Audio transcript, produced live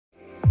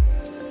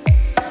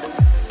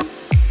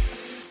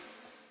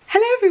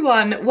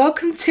everyone,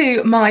 welcome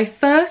to my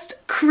first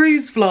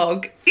cruise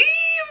vlog.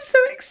 I'm so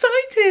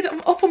excited.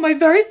 I'm off on my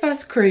very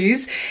first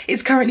cruise.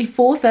 It's currently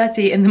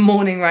 4:30 in the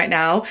morning right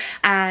now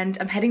and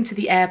I'm heading to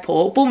the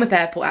airport, Bournemouth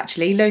Airport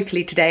actually,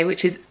 locally today,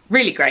 which is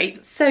really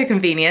great, so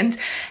convenient.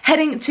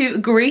 Heading to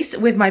Greece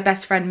with my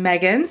best friend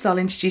Megan, so I'll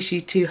introduce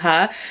you to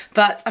her.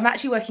 But I'm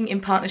actually working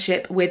in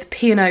partnership with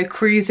P&O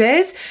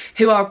Cruises,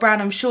 who are a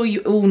brand I'm sure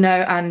you all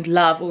know and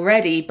love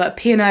already, but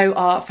P&O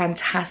are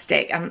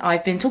fantastic and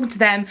I've been talking to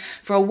them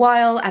for a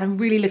while and I'm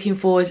really looking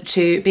forward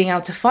to being able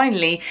to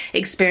finally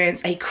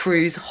experience a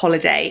cruise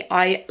holiday.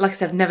 Like I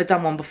said, I've never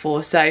done one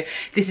before, so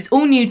this is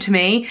all new to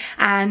me,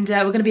 and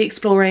we're going to be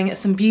exploring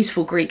some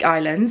beautiful Greek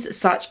islands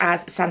such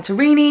as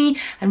Santorini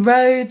and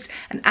Rhodes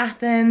and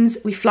Athens.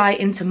 We fly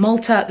into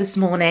Malta this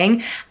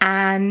morning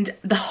and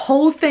the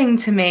whole thing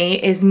to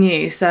me is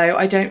new, so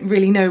I don't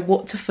really know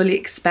what to fully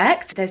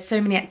expect. There's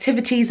so many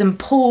activities and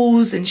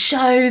pools and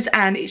shows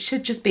and it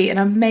should just be an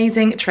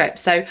amazing trip.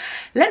 So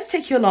let's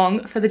take you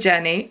along for the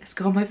journey. Let's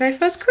go on my very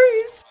first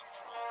cruise.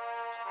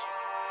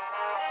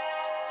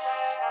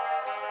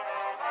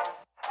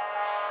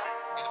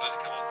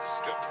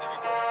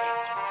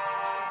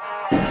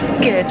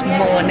 Good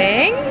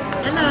morning.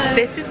 Hello.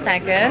 This is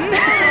Megan,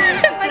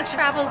 my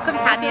travel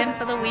companion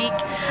for the week.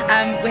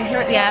 We're here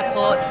at the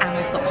airport and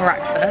we've got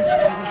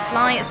breakfast. We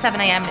fly at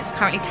 7 AM, it's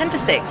currently 10 to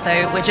 6,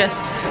 so we're just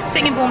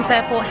sitting in Bournemouth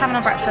Airport, having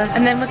our breakfast,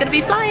 and then we're going to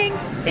be flying.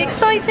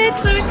 Excited?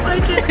 So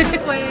excited.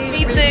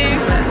 Me too.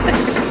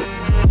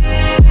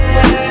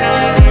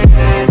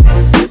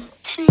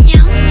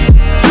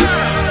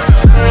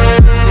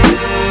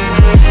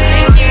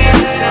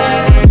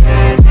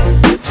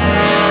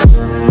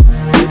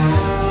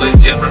 Ladies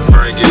and gentlemen,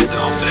 very good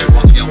afternoon.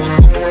 Once again,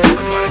 welcome aboard my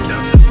flight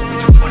captain.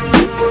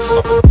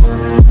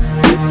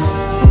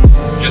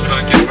 Just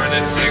going to get ready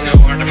to go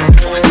on the front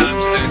flight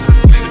times. This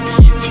is going to be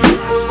 2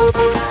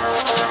 hours.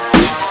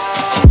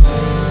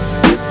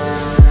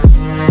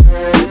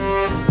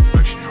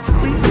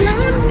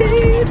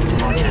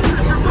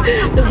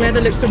 The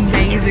weather looks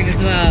amazing as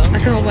well. I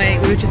can't wait.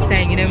 We were just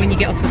saying, you know, when you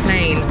get off the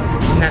plane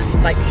and that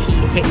like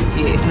heat hits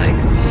you, like.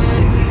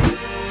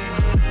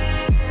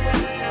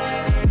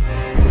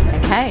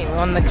 Okay, we're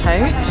on the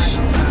coach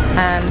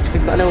and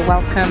we've got a little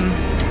welcome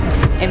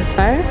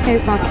info.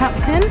 Here's our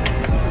captain.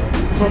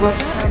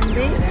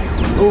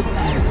 Oh,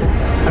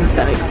 I'm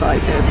so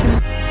excited.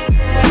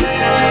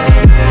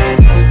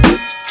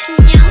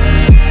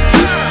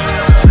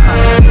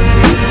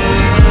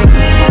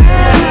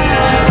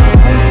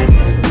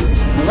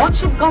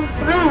 Once you've gone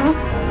through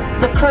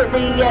the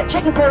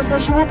check-in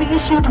process, you will be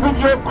issued with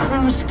your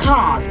cruise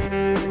card.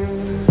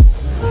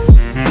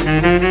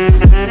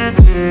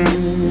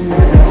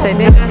 So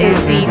this is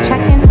the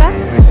check-in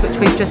desk, which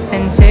we've just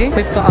been to.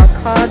 We've got our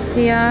cards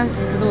here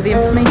with all the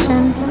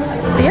information.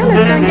 So yeah,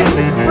 let's go and get to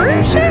the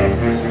cruise ship.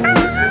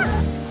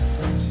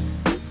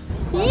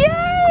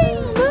 Yay!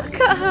 Look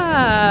at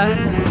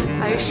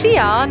her!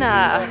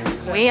 Oceana!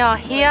 We are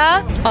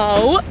here.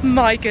 Oh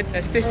my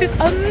goodness, this is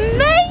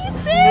amazing!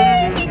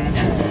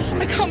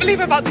 I can't believe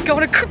I'm about to go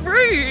on a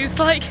cruise.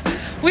 Like,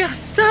 we are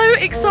so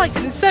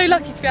excited and so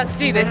lucky to be able to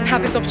do this and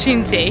have this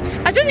opportunity.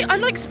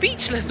 I'm like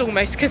speechless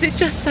almost because it's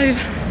just so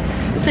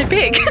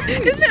big.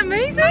 Isn't it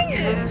amazing?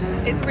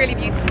 It's really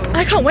beautiful.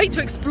 I can't wait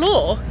to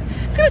explore.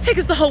 It's going to take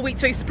us the whole week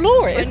to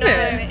explore it, isn't it?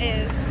 It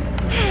is.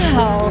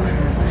 Wow.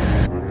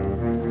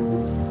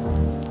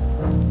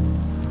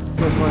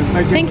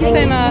 Thank you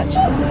so much.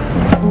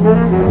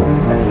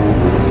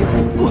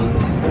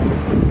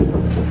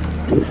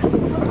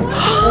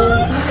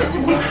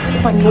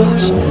 Oh my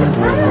gosh.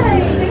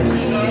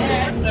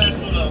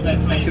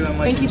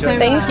 Thank you so much.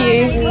 Thank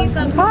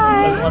you.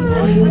 Bye.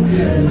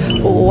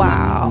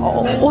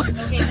 Wow.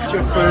 It's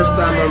your first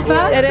time on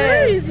board. It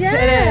is. Yeah.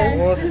 It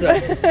is. Awesome.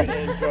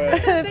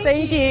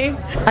 Thank you.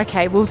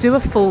 Okay, we'll do a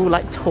full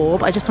like tour,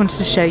 but I just wanted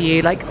to show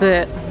you like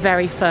the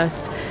very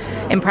first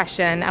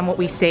impression and what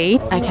we see.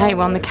 Okay,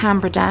 we're on the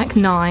Canberra deck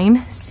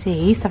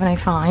 9C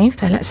 705.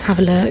 So let's have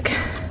a look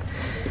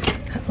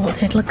at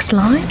what it looks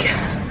like.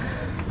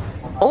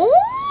 Oh!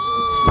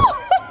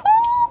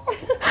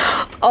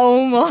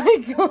 Oh my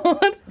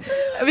god.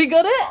 Have we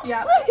got it?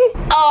 Yeah.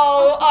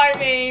 Oh, I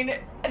mean,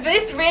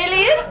 this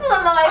really is the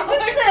life,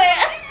 isn't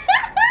it?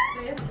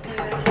 This is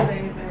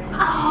amazing.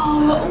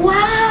 Oh,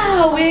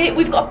 wow.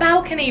 We've got a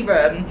balcony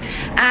room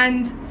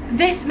and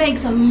this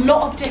makes a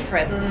lot of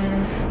difference.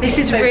 This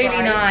is so really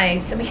bright.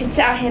 Nice. And we can sit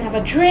out here and have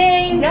a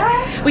drink.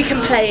 Yes. We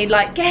can play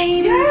like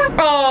games. Yes.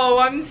 Oh,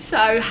 I'm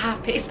so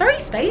happy. It's very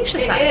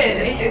spacious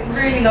actually. It's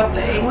really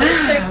lovely. Wow. And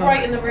it's so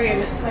bright in the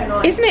room. It's so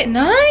nice. Isn't it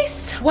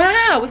nice?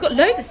 Wow, we've got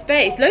loads of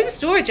space, loads of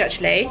storage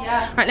actually.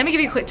 Yeah. Right, let me give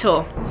you a quick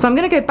tour. So I'm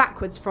gonna go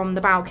backwards from the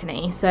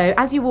balcony. So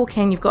as you walk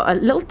in, you've got a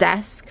little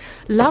desk.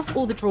 Love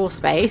all the drawer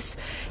space.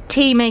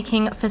 Tea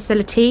making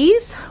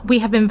facilities. We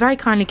have been very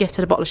kindly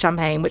gifted a bottle of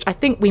champagne, which I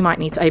think we might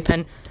need to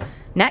open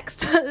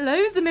Next,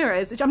 loads of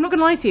mirrors, which I'm not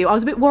gonna lie to you, I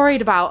was a bit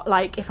worried about,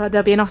 like, if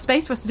there'll be enough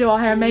space for us to do our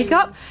hair and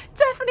makeup.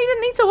 Definitely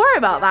didn't need to worry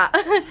about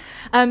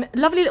that.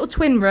 Lovely little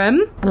twin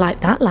room. I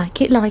like that,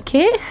 like it.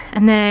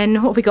 And then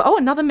what have we got? Oh,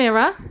 another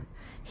mirror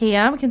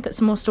here. We can put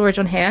some more storage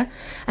on here.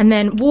 And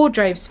then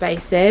wardrobe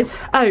spaces.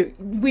 Oh,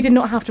 we did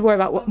not have to worry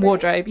about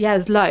wardrobe. Yeah,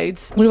 there's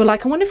loads. We were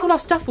like, I wonder if all our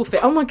stuff will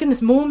fit. Oh my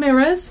goodness, more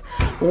mirrors.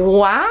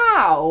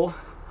 Wow.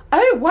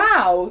 Oh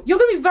wow, you're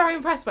gonna be very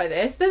impressed by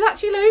this. There's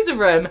actually loads of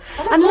room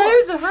and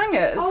loads of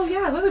hangers. Oh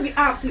yeah, that would be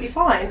absolutely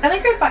fine. And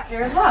it goes back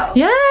here as well.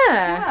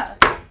 Yeah.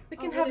 We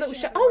can have little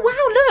oh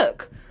wow,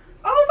 look.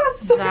 Oh,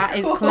 that's so That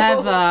is cool.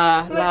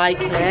 clever.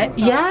 Like it.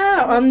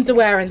 Yeah,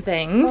 underwear and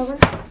things.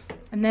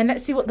 And then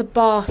let's see what the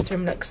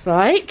bathroom looks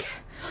like.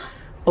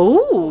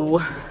 Oh,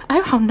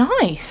 how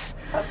nice.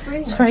 That's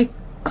brilliant. It's very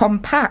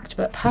compact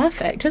but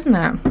perfect, isn't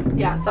it?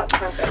 Yeah, that's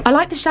perfect. I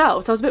like the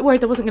shelves. I was a bit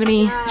worried there wasn't going to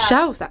be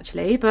shelves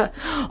actually, but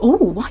oh,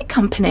 white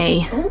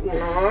company. Oh,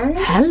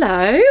 nice.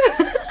 Hello.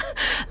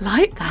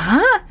 Like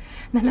that.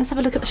 And then let's have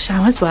a look at the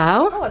shower as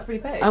well. Oh, that's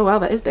really big. Oh wow,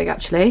 that is big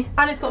actually.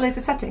 And it's got loads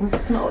of settings.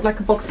 It's not like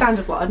a bog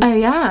standard one. Oh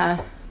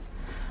yeah.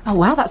 Oh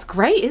wow, that's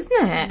great, isn't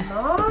it?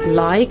 Nice.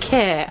 Like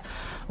it.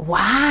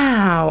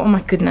 Wow, oh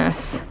my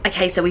goodness.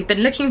 Okay, so we've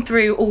been looking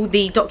through all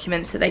the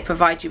documents that they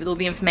provide you with all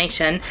the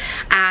information,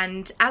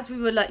 and as we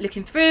were like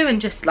looking through and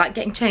just like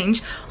getting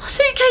changed, our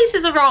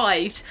suitcases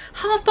arrived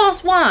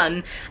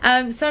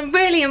 1:30. So I'm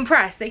really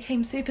impressed. They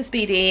came super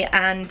speedy,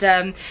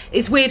 and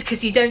it's weird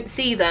because you don't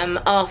see them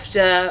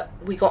after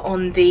we got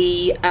on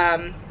the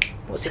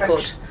what's it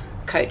called?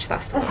 Coach,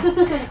 that's the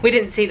one. We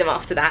didn't see them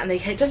after that, and they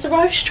just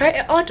arrived straight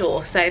at our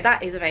door, so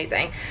that is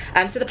amazing.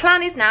 So the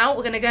plan is now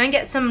we're going to go and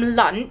get some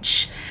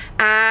lunch,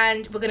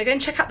 and we're going to go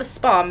and check out the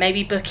spa,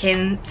 maybe book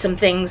in some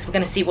things. We're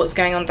going to see what's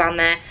going on down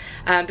there,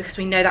 because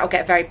we know that'll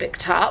get very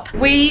booked up.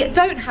 We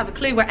don't have a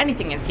clue where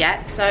anything is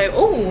yet, so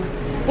oh,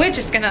 we're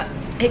just going to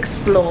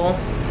explore.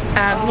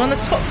 We're on the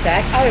top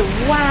deck. Oh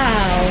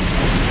wow,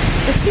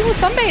 there's people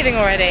sunbathing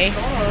already.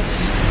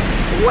 Oh,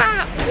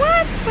 Wow,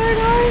 what? So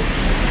nice.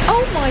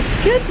 Oh my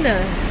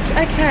goodness.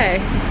 Okay.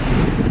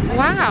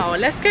 Wow,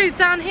 let's go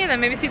down here then,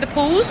 maybe see the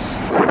pools.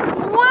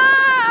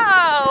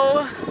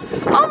 Wow.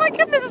 Oh my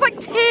goodness, it's like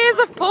tiers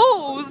of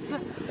pools.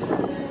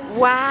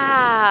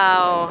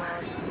 Wow.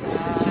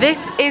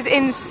 This is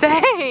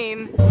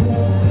insane.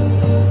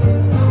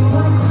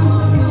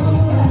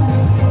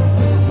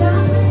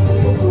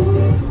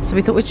 So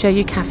we thought we'd show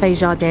you Cafe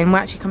Jardin. We're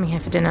actually coming here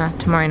for dinner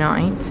tomorrow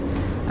night.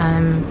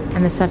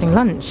 And they're serving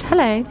lunch.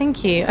 Hello,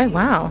 thank you. Oh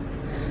wow.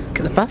 Look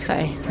at the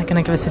buffet. They're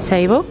gonna give us a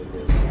table.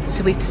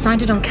 So we've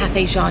decided on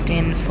Cafe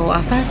Jardin for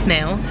our first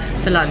meal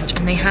for lunch,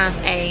 and they have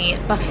a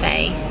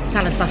buffet,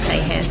 salad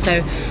buffet here.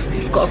 So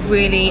we've got a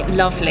really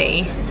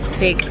lovely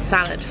big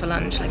salad for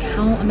lunch. Like,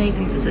 how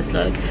amazing does this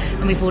look?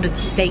 And we've ordered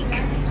steak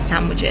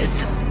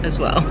sandwiches as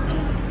well.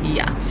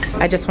 Yes.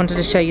 I just wanted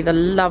to show you the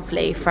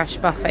lovely fresh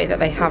buffet that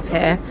they have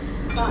here.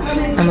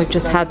 And we've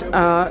just had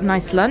our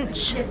nice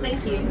lunch. yes,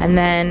 thank you. And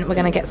then we're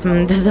gonna get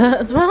some dessert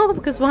as well,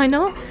 because why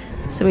not?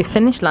 So we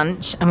finished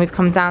lunch and we've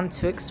come down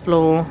to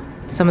explore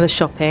some of the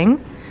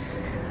shopping.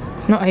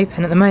 It's not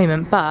open at the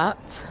moment,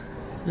 but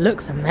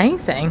looks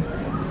amazing.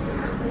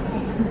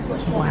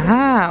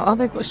 Wow, oh,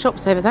 they've got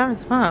shops over there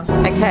as well.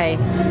 Okay,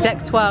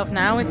 deck 12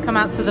 now, we've come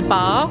out to the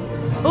bar.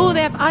 Oh,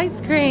 they have ice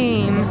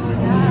cream.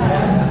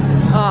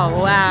 Oh,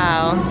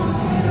 wow.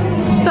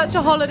 Such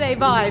a holiday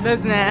vibe,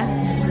 isn't it?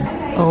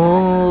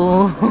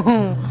 Oh,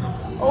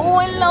 oh,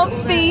 I love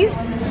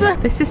feasts.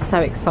 This is so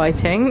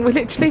exciting. We're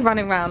literally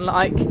running around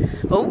like,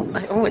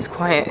 oh, it's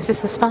quiet. Is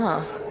this a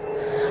spa?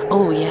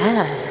 Oh,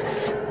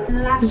 yes.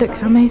 Look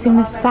how amazing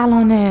this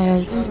salon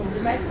is.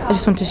 I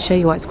just wanted to show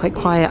you why it's quite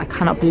quiet. I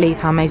cannot believe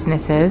how amazing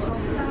this is.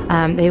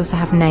 They also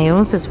have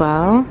nails as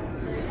well.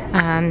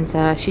 And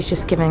she's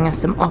just giving us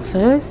some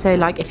offers. So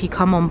like if you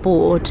come on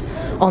board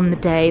on the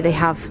day, they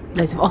have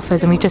loads of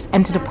offers, and we just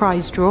entered a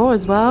prize draw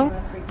as well.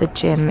 The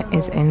gym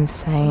is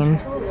insane.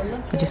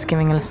 They're just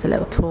giving us a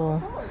little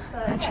tour.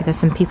 Actually, there's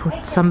some people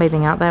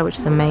sunbathing out there, which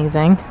is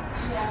amazing.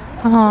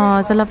 Oh,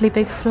 there's a lovely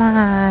big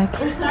flag.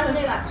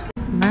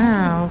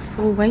 Wow,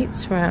 full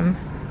weights room.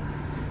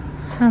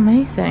 How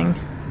amazing.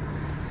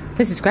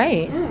 This is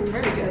great.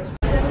 Really good.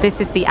 This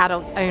is the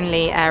adults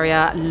only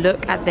area.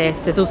 Look at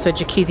this. There's also a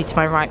jacuzzi to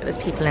my right, but there's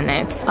people in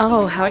it.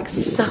 Oh, how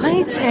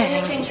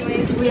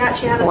exciting. We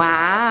actually have a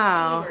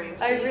Wow.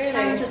 Oh really? You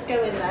can just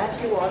go in there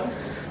if you want.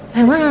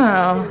 Oh,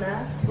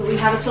 wow. But we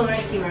have a sauna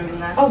and steam room in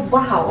there. Oh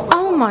wow.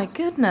 Oh my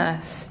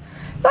goodness.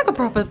 Like a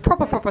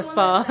proper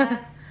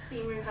spa.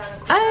 Steam room has a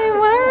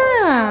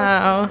Oh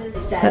wow.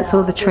 That's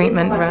all the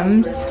treatment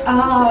rooms.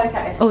 Oh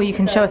okay. Oh, you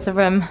can show us a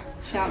room.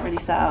 She hasn't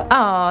really set up.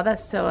 Oh,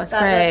 that's That's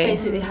great.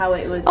 basically how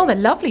it would. Oh, they're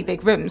lovely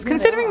big rooms.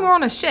 Considering we're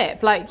on a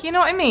ship, like, you know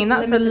what I mean?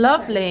 That's a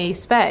lovely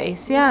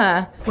space,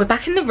 yeah. We're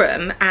back in the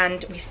room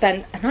and we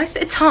spent a nice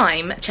bit of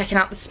time checking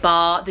out the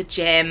spa, the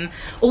gym,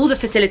 all the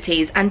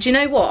facilities. And do you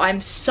know what? I'm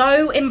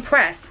so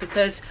impressed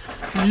because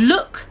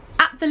look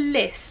at the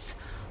list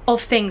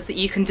of things that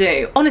you can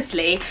do.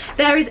 Honestly,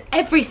 there is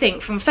everything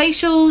from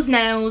facials,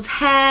 nails,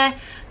 hair,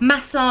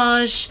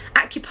 massage,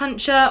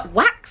 acupuncture,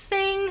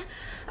 waxing,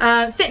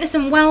 fitness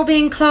and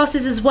well-being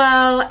classes as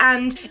well.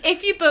 And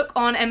if you book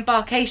on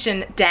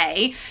embarkation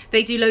day,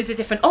 they do loads of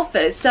different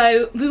offers.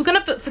 So we were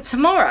gonna book for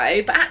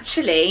tomorrow, but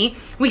actually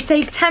we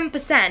saved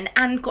 10%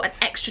 and got an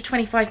extra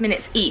 25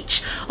 minutes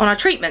each on our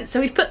treatment. So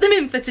we've put them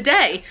in for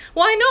today.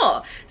 Why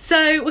not?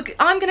 So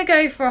I'm gonna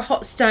go for a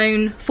hot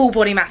stone full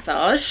body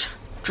massage.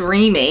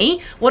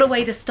 Dreamy. What a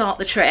way to start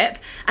the trip.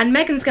 And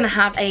Megan's gonna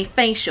have a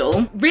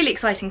facial. Really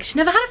exciting because she's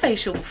never had a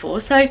facial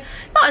before, so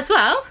might as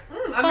well.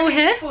 I'm really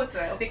looking forward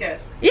to it. It'll be good.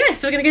 Yeah,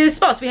 so we're gonna go to the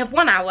spa. So we have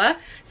 1 hour,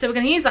 so we're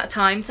gonna use that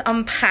time to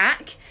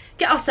unpack,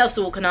 get ourselves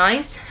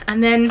organised,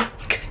 and then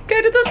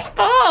go to the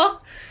spa.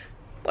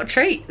 What a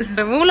treat.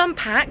 We're all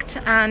unpacked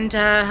and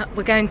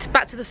we're going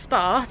back to the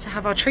spa to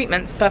have our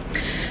treatments, but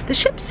the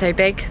ship's so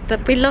big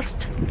that we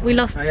lost.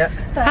 Oh, yeah.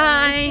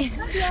 Hi.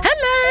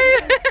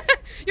 Hello.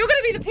 You're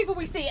gonna be the people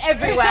we see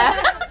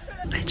everywhere.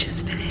 I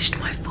just finished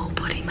my full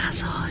body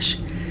massage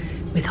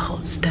with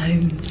hot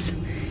stones.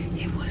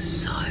 It was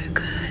so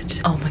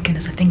good. Oh my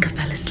goodness, I think I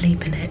fell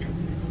asleep in it.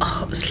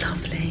 Oh, it was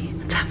lovely.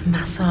 To have a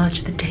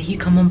massage the day you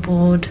come on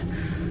board.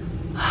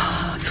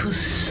 Oh, I feel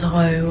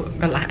so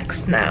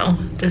relaxed now,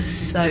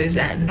 just so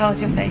zen. How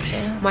was your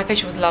facial? My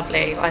facial was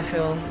lovely. I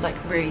feel like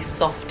really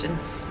soft and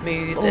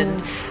smooth,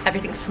 and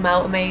everything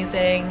smelled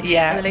amazing.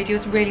 Yeah. And the lady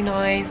was really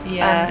nice.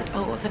 Yeah.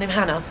 Oh, what's her name?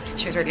 Hannah.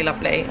 She was really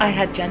lovely. I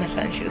had Jennifer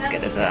and she was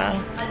good as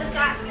well. I just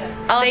asked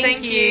her. Oh,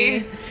 thank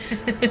you.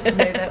 No,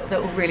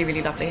 they're all really,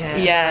 really lovely here.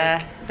 Yeah.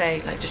 Like,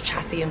 they like just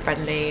chatty and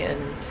friendly, and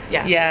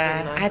yeah. Yeah, it's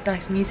really nice. I had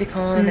nice music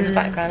on in the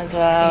background as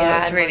well. Yeah, It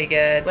was and, really like,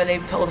 good. When they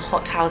put all the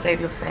hot towels over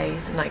your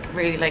face and like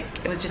really like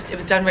it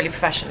was done really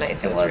professionally.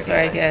 So It was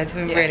really very nice.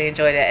 good. We Yeah. really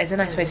enjoyed it. It's a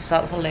nice way to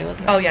start the holiday,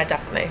 wasn't it? Oh yeah,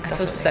 definitely. I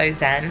feel so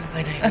zen.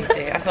 I know, me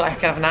too. I feel like I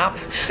could have a nap.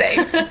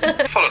 Same.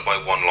 Followed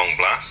by one long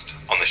blast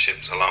on the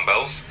ship's alarm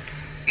bells,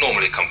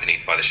 normally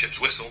accompanied by the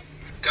ship's whistle.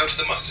 Go to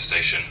the muster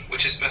station,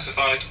 which is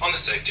specified on the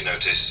safety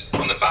notice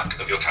on the back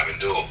of your cabin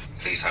door.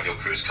 Please have your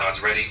cruise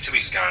cards ready to be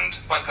scanned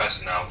by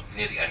personnel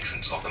near the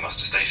entrance of the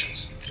muster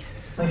stations.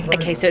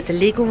 Okay, so it's a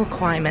legal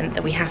requirement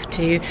that we have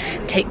to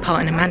take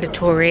part in a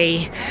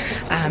mandatory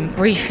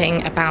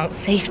briefing about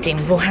safety.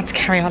 We've all had to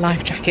carry our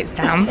life jackets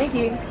down. Thank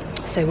you.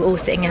 So we're all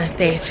sitting in a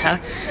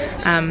theatre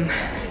and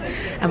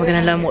we're going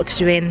to learn what to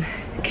do in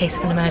case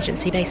of an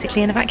emergency,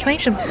 basically an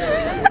evacuation.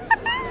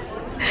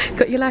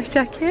 Got your life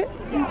jacket?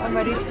 I'm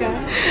ready to go.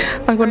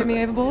 I want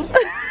me overboard.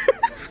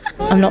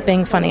 I'm not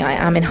being funny, I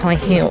am in high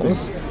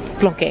heels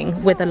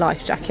vlogging with a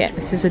life jacket.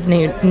 This is a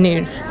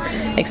new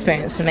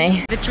experience for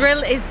me. The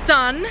drill is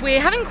done. We're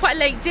having quite a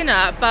late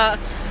dinner, but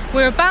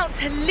we're about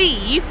to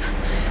leave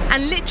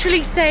and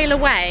literally sail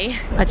away.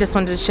 I just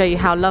wanted to show you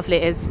how lovely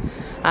it is.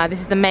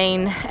 This is the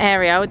main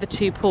area with the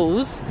 2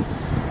 pools,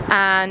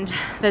 and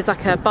there's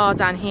like a bar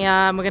down here,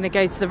 and we're gonna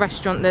go to the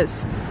restaurant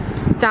that's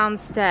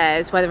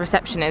downstairs where the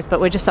reception is, but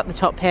we're just up the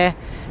top here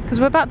because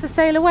we're about to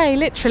sail away,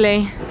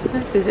 literally.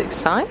 This is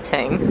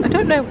exciting. I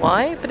don't know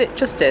why, but it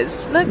just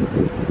is. Look,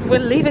 we're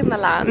leaving the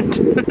land.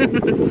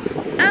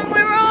 And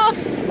we're off!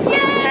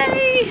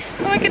 Yay!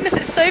 Oh my goodness,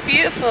 it's so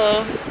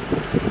beautiful.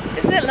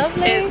 Isn't it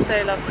lovely? It's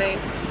so lovely.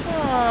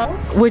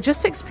 Aww. We're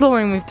just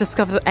exploring. We've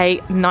discovered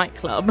a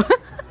nightclub.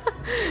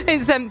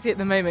 It's empty at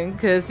the moment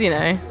because, you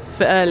know, it's a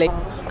bit early.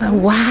 Oh,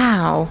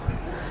 wow.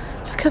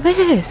 Look at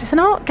this, it's an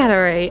art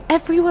gallery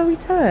everywhere we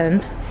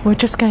turn. We're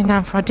just going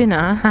down for our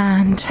dinner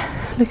and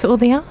look at all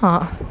the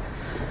art.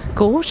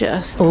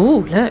 Gorgeous. Oh,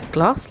 look,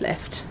 glass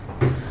lift.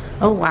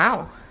 Oh,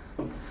 wow.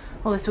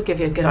 Well, this will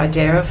give you a good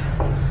idea of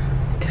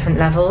different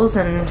levels,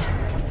 and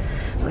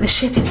the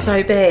ship is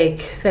so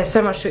big. There's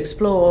so much to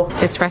explore.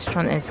 This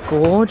restaurant is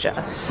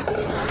gorgeous.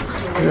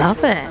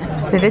 Love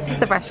it. So this is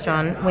the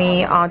restaurant.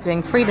 We are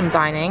doing freedom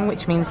dining,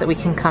 which means that we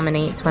can come and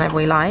eat whenever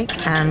we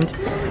like, and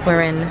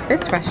we're in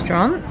this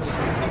restaurant.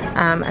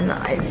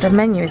 And the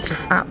menu is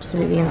just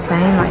absolutely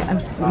insane,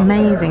 like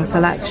amazing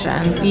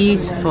selection,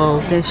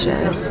 beautiful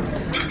dishes.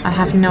 I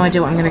have no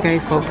idea what I'm going to go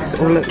for because it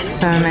all looks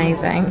so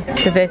amazing.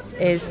 So this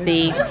is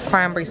the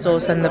cranberry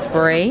sauce and the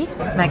brie.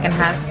 Megan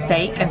has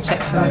steak and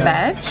chips and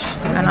veg,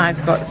 and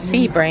I've got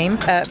sea bream,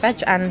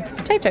 veg and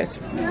potatoes.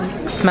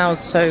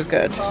 Smells so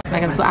good.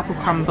 Megan's got apple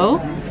crumble,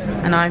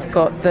 and I've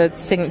got the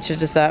signature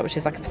dessert, which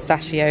is like a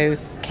pistachio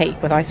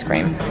cake with ice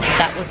cream.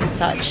 That was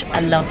such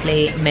a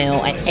lovely meal.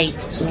 I ate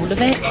all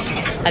of it.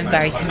 I'm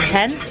very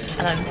content,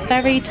 and I'm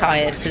very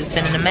tired because it's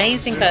been an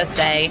amazing first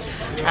day,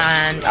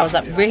 and I was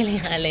up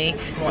really early,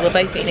 so we're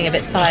both feeling a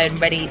bit tired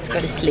and ready to go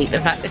to sleep.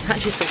 In fact, it's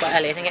actually still quite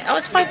early. I think it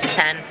was 5 to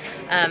 10.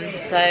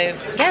 So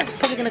yeah,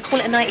 probably gonna call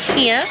it a night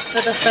here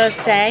for the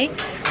first day,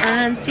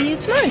 and see you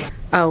tomorrow.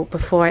 Oh,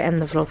 before I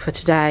end the vlog for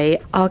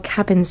today, our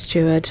cabin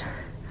steward,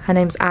 her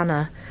name's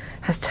Anna,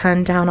 has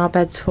turned down our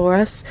beds for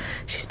us.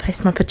 She's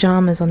placed my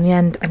pajamas on the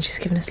end and she's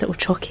given us little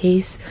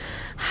chockies.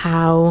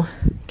 How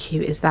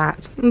cute is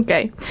that?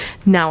 Okay,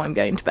 now I'm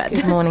going to bed.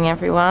 Good morning,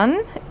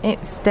 everyone.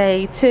 It's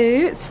day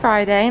 2, it's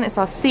Friday, and it's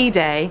our sea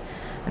day.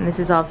 And this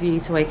is our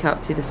view to wake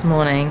up to this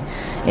morning.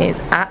 It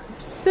is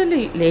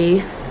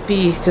absolutely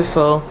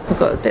beautiful. We've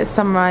got a bit of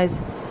sunrise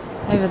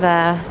over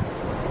there.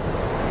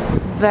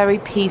 Very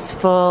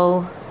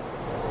peaceful.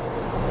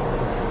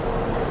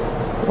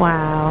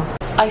 Wow.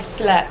 I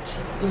slept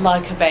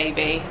like a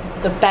baby.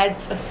 The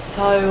beds are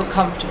so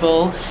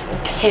comfortable, the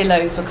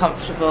pillows are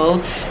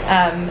comfortable,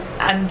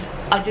 and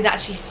I didn't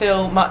actually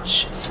feel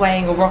much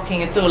swaying or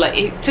rocking at all. Like,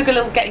 it took a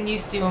little getting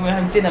used to when we were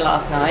having dinner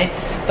last night,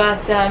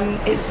 but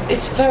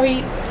it's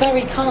very,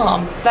 very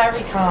calm,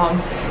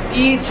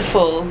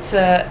 beautiful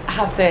to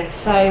have this.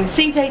 So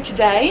sea day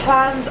today,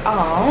 plans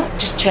are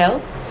just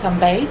chill,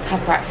 sunbathe,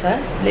 have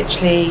breakfast,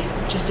 literally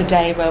just a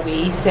day where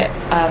we sit,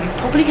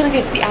 probably going to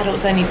go to the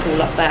adults only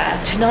pool up there.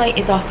 Tonight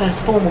is our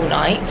first formal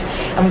night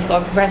and we've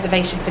got a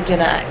reservation for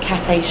dinner at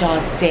Cafe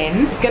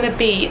Jardin. It's going to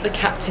be the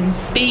captain's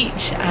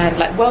speech and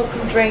like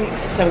welcome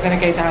drinks, so we're going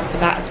to go down for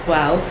that as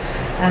well.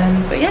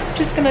 But yeah,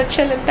 just going to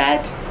chill in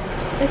bed,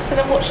 listen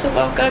and watch the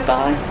world go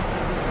by.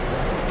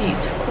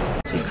 Beautiful.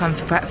 So we've come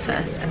for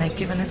breakfast and they've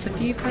given us a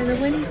view by the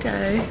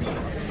window.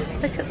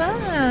 Look at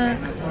that.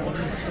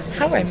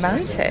 How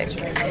romantic.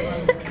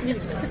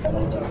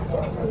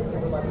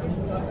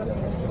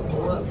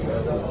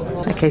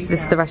 Okay, so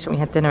this is the restaurant we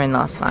had dinner in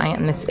last night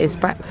and this is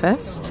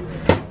breakfast.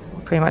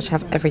 Pretty much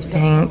have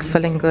everything,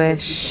 full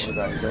English,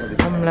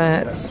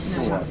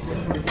 omelettes,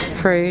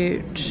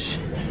 fruit.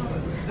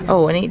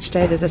 Oh, and each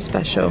day there's a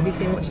special. Have you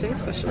seen what today's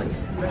special is?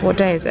 What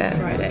day is it?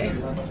 Friday.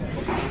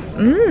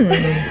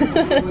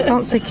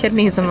 Can't say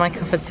kidneys are my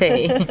cup of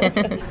tea.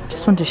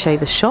 Just wanted to show you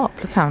the shop.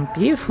 Look how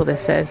beautiful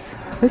this is.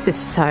 This is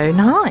so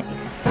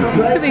nice.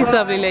 Look at these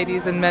lovely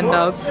ladies and men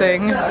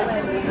dancing.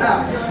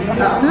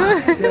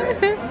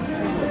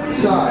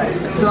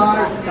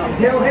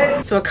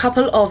 So a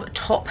couple of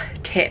top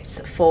tips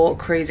for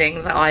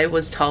cruising that I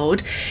was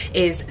told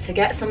is to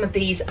get some of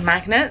these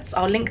magnets.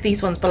 I'll link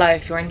these ones below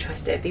if you're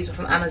interested. These are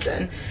from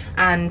Amazon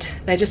and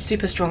they're just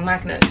super strong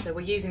magnets, so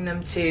we're using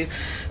them to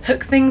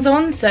hook things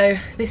on. So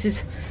this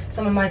is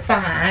some of my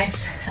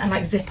bags and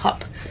like zip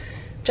up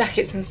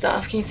jackets and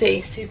stuff. Can you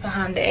see? Super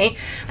handy.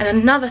 And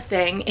another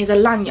thing is a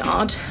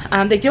lanyard.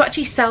 They do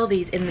actually sell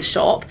these in the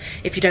shop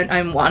if you don't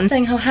own one.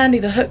 Saying how handy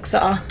the hooks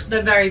are.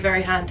 They're very,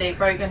 very handy.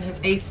 Brogan has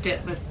aced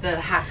it with the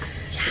hacks,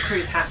 yes, the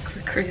cruise hacks.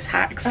 The cruise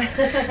hacks.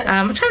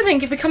 I'm trying to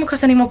think if we come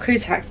across any more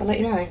cruise hacks, I'll let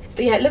you know.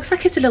 But yeah, it looks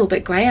like it's a little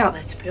bit grey out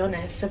there, to be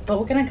honest. So, but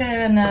we're gonna go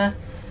and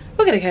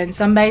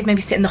sunbathe,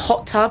 maybe sit in the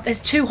hot tub. There's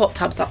 2 hot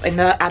tubs up in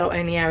the adult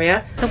only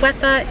area. The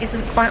weather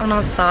isn't quite on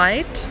our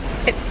side.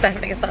 It's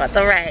definitely starting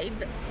to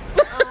rain.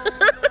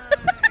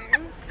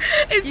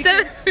 You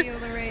can feel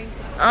the rain.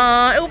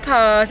 It'll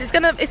pass.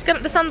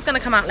 The sun's gonna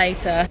come out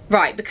later.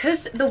 Right,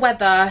 because the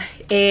weather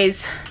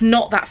is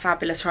not that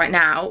fabulous right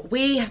now,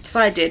 we have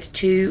decided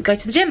to go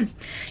to the gym.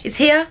 It's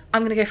here.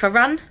 I'm gonna go for a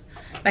run.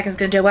 Megan's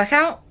gonna do a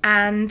workout,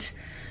 and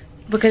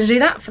we're gonna do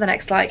that for the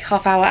next like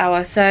half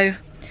hour. So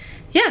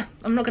yeah,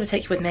 I'm not gonna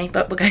take you with me,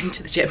 but we're going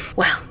to the gym.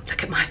 Well,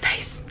 look at my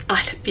face.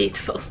 I look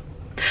beautiful.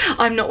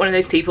 I'm not one of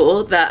those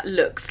people that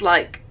looks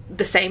like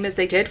the same as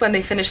they did when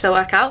they finished their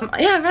workout.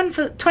 Yeah, I ran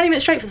for 20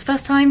 minutes straight for the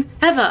first time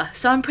ever,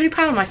 so I'm pretty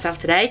proud of myself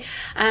today.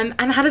 And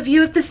I had a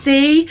view of the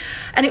sea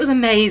and it was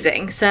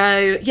amazing.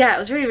 So yeah, it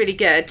was really, really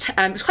good.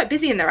 It was quite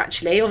busy in there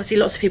actually. Obviously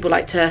lots of people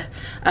like to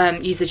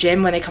use the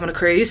gym when they come on a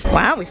cruise.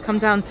 Wow, we've come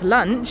down to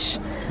lunch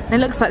and it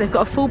looks like they've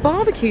got a full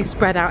barbecue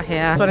spread out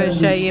here. I wanted to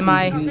show you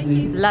my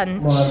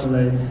lunch.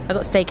 I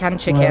got steak and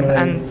chicken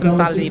and some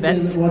salady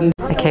bits.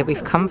 Okay,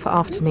 we've come for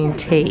afternoon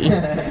tea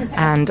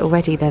and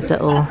already there's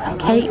little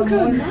cakes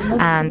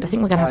and I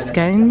think we're gonna have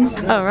scones.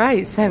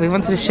 Alright, so we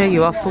wanted to show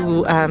you our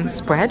full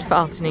spread for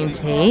afternoon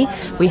tea.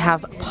 We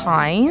have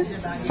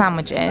pies,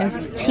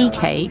 sandwiches, tea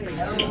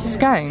cakes,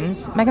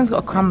 scones, Megan's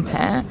got a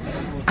crumpet,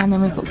 and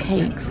then we've got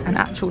cakes and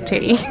actual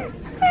tea.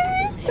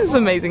 It's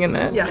amazing, isn't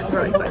it? Yeah,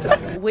 we're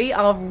excited. We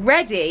are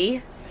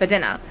ready for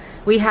dinner.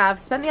 We have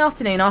spent the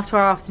afternoon after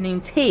our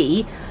afternoon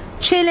tea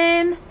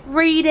chilling,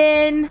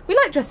 reading. We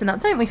like dressing up,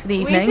 don't we, for the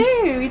evening?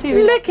 We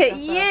do. Look at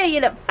you, you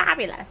look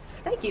fabulous.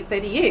 Thank you, so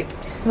do you.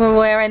 We're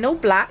wearing all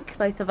black,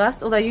 both of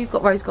us, although you've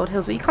got rose gold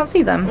heels, but you can't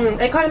see them.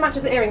 It kind of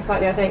matches the earrings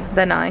slightly, I think.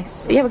 They're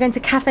nice. Yeah, we're going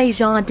to Cafe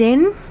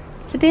Jardin,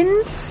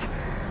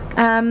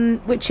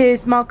 which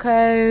is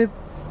Marco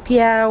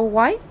Pierre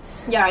White.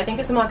 Yeah, I think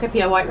it's a Marco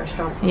Pierre White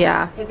restaurant.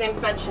 Yeah. His name's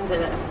mentioned in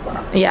it as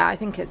well. Yeah, I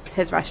think it's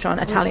his restaurant,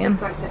 Italian.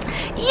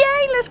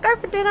 Yay, let's go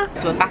for dinner.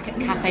 So we're back at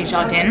Cafe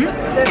Jardin.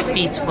 It's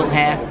beautiful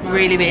here,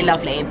 really, really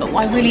lovely. But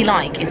what I really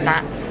like is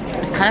that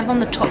it's kind of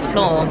on the top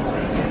floor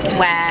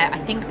where I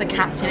think the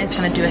captain is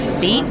going to do a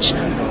speech.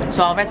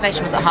 So our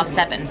reservation was at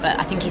 7:30, but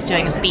I think he's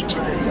doing a speech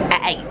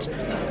at 8.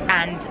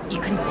 And you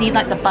can see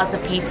like the buzz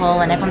of people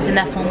and everyone's in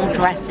their formal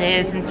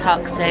dresses and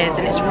tuxes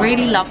and it's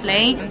really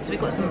lovely. So we've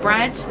got some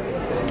bread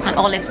and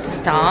olives to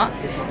start,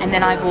 and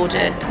then I've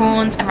ordered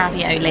prawns and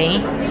ravioli.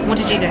 What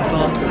did you go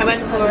for? I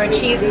went for a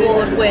cheese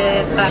board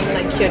with like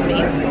cured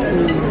beans,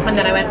 and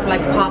then I went for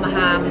like parma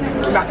ham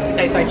wrapped,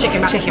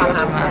 chicken wrapped parma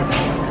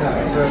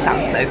ham.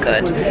 Sounds so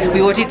good.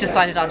 We already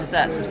decided our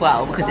desserts as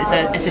well because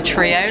it's a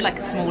trio, like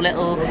a small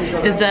little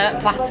dessert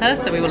platter.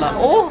 So we were like,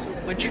 oh,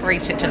 We'll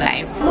treat it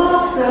today.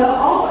 Master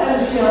of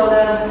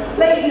Oceana,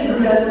 ladies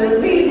and gentlemen,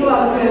 please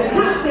welcome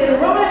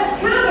Captain Robert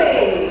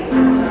Cabby.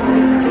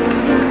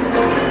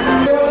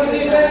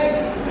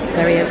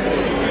 There he is.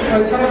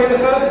 Okay, the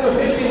first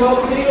officially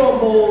welcoming you on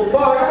board.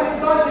 Well, we have an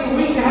exciting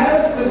week ahead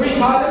of us to the Greek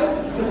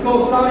Islands. Of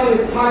course, starting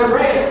with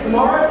Piraeus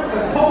tomorrow,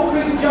 a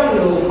concrete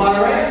jungle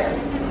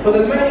Piraeus. But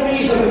the main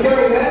reason for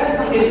going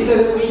there is so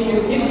that we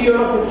can give you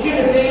an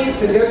opportunity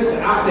to go to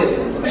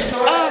Athens.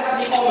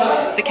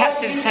 The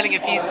captain's telling a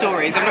few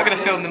stories. I'm not going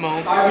to film them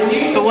all,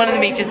 but one of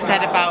them he just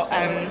said about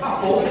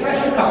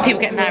people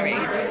get married,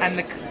 and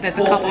there's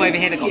a couple over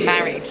here that got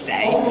married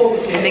today,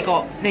 and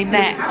they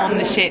met on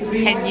the ship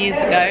 10 years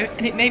ago,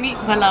 and it made me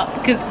well up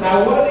because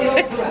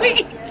it's so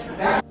sweet.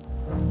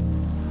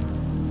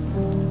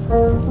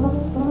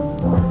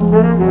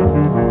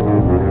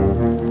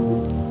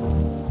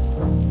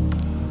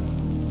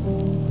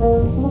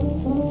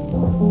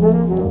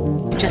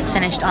 Just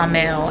finished our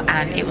meal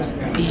and it was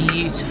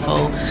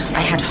beautiful. I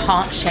had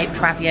heart-shaped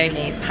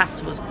ravioli. The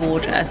pasta was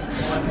gorgeous.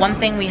 One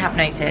thing we have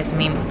noticed, I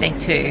mean day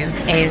 2,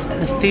 is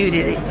the food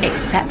is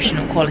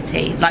exceptional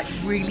quality, like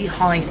really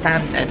high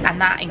standard, and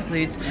that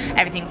includes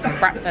everything from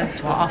breakfast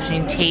to our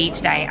afternoon tea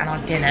today and our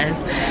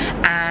dinners.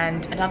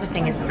 And another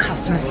thing is the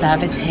customer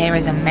service here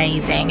is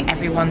amazing.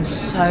 Everyone's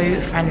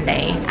so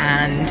friendly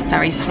and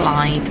very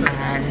polite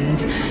and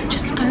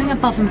just going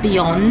above and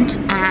beyond,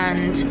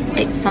 and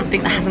it's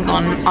something that hasn't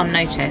gone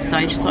unnoticed, so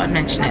I just thought I'd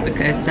mention it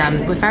because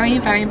we're very,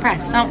 very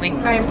impressed, aren't we?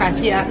 Very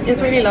impressed. Yeah,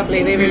 it's really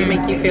lovely. They really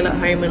make you feel at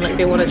home and like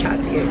they want to chat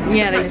to you.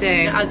 Yeah, they do.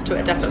 It adds to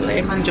it,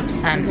 definitely.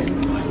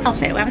 100%.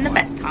 Love it, we're having the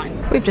best time.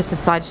 We've just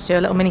decided to do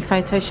a little mini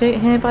photo shoot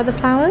here by the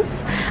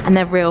flowers, and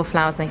they're real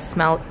flowers and they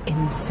smell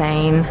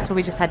insane. So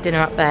we just had dinner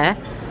up there.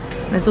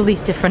 There's all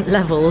these different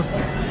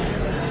levels.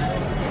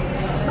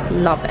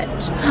 Love it.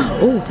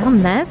 Oh,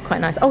 down there's quite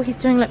nice. Oh, he's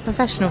doing like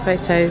professional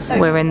photos.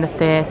 We're in the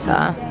theatre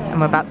and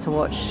we're about to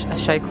watch a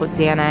show called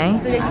DNA.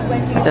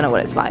 I don't know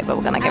what it's like, but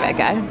we're gonna give it a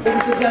go.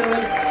 Ladies and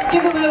gentlemen,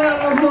 give them a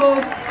round of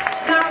applause.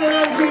 Captain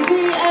Andrew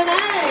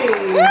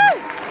DNA. Woo!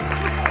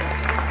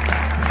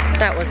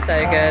 That was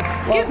so good.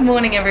 Good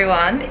morning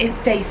everyone, it's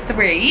day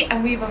 3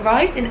 and we've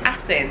arrived in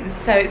Athens.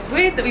 So it's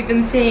weird that we've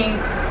been seeing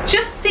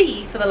just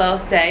sea for the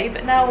last day,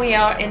 but now we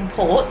are in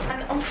port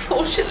and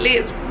unfortunately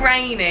it's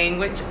raining,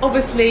 which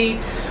obviously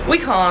we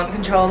can't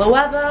control the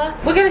weather.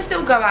 We're gonna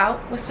still go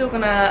out, we're still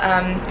gonna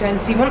go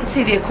and want to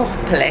see the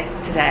Acropolis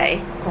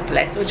today.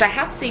 Acropolis, which I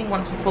have seen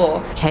once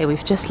before. Okay,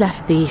 we've just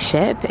left the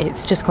ship.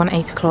 It's just gone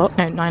 9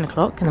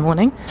 o'clock in the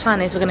morning.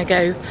 Plan is we're gonna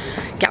go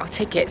get our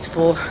tickets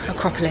for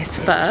Acropolis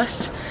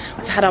first.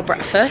 We've had our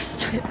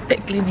breakfast. A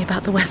bit gloomy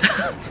about the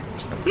weather.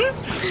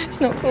 It's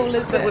not cool,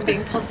 is it? But we're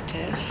being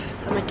positive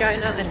and we're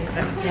going out anyway.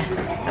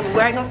 Yeah. And we're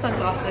wearing our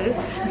sunglasses,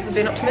 so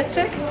being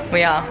optimistic.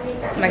 We are.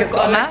 Megan's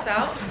got a map.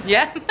 Out.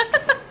 Yeah.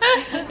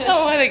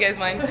 Oh, there goes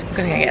mine. I'm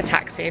gonna get a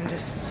taxi and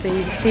just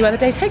see where the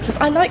day takes us.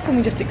 I like when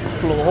we just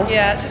explore.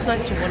 Yeah, it's just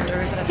nice to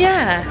wander, isn't it?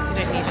 Yeah. So you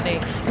don't need any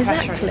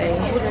Exactly.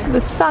 pressure.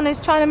 The sun is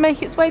trying to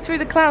make its way through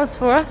the clouds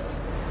for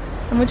us,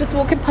 and we're just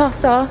walking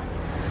past our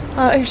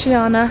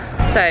Oceana.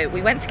 So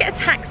we went to get a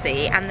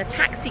taxi and the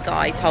taxi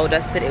guy told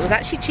us that it was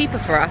actually cheaper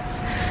for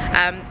us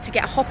to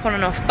get a hop on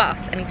and off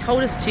bus, and he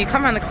told us to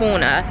come around the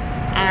corner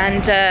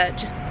and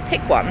just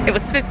pick one. It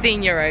was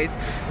 15 euros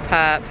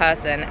per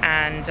person,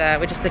 and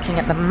we're just looking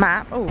at the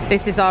map. Oh,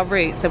 this is our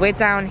route. So we're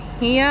down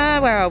here.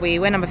 Where are we?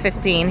 We're number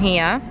 15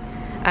 here.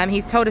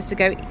 He's told us to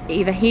go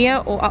either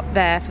here or up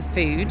there for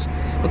food.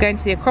 We're going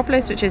to the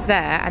Acropolis, which is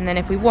there, and then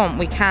if we want,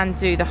 we can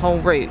do the whole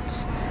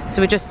route. So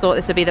we just thought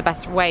this would be the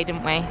best way,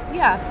 didn't we?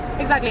 Yeah,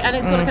 exactly. And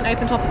it's got like an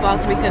open top as well,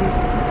 so we can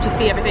just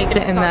see everything.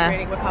 Sit in there.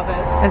 Raining, we're covered.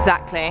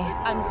 Exactly.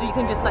 And you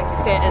can just like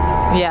sit and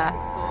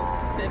explore.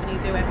 It's a bit of an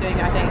easier way of doing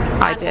it, I think.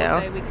 Ideal. And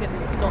also we can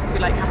not be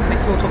like have to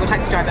make small talk with a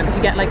taxi driver because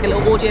you get like a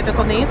little audio book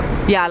on these.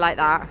 Yeah, I like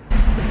that.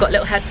 We've got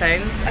little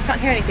headphones. I can't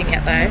hear anything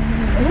yet though.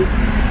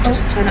 Oh,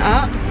 turn it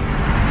up.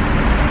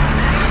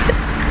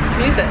 It's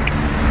music.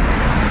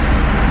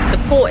 The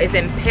port is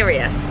in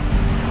Piraeus.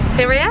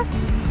 Piraeus?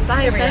 Is that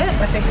how you say it?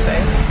 I think so.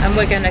 And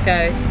we're gonna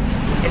go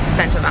into the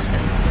centre of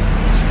Athens.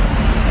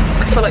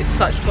 I feel like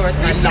such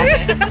tourism, I love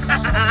it.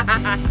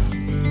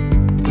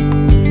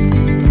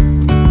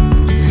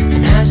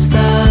 And as the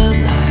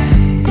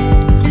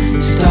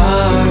light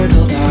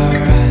startled our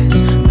eyes,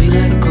 we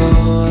let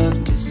go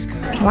of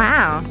disguise.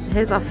 Wow, so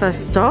here's our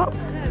first stop.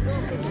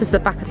 This is the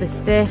back of this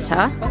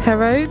theatre,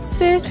 Rhodes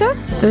Theatre.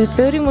 The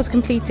building was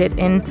completed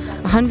in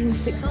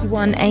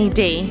 161 AD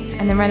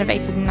and then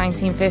renovated in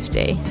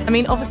 1950. I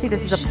mean, obviously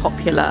this is a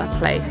popular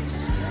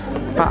place,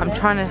 but I'm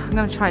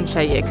gonna try and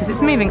show you because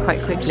it's moving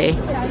quite quickly.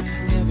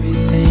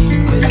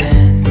 Everything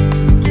within.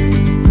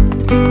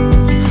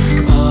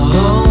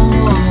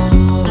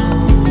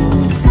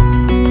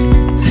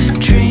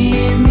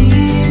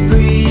 Dreamy,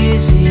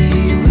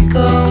 breezy, we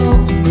go.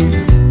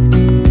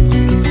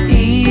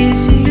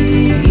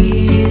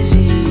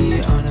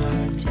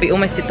 We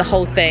almost did the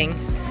whole thing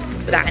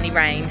without any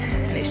rain,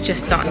 and it's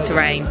just starting to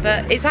rain,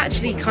 but it's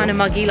actually kind of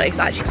muggy, like it's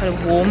actually kind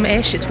of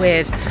warm-ish. It's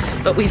weird.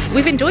 but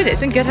we've enjoyed it.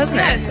 It's been good, hasn't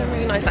it? Yeah, it's been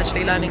really nice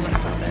actually learning less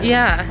about it.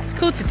 Yeah, it's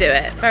cool to do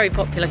it. Very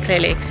popular,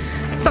 clearly.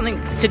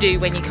 Something to do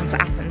when you come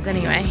to Athens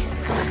anyway.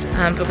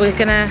 But we're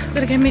gonna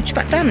go mooch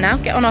back down now.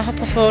 Get on our hop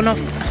on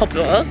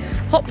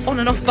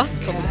and off bus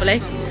probably.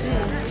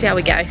 See how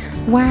we go.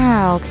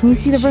 Wow, can you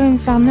see the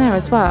ruins down there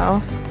as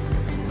well?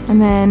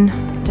 And then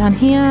down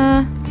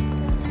here,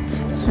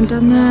 and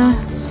down there,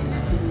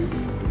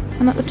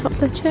 and at the top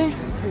there too.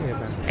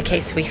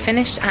 Okay, so we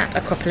finished at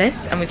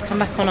Acropolis and we've come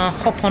back on our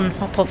hop on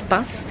hop off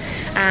bus,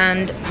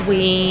 and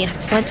we have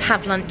decided to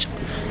have lunch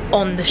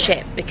on the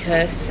ship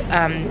because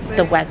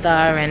the weather,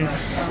 and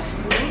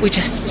we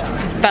just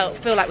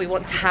feel like we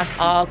want to have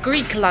our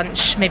Greek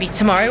lunch maybe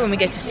tomorrow when we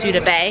go to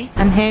Souda Bay.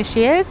 And here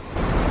she is.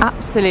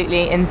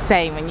 Absolutely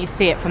insane when you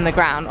see it from the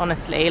ground,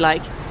 honestly,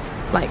 like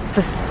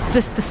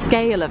just the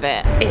scale of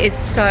it. It is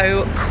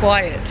so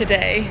quiet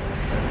today.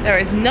 There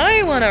is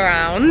no one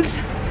around.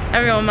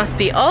 Everyone must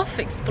be off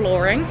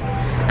exploring.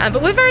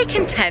 But we're very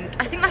content.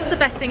 I think that's the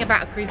best thing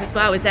about a cruise as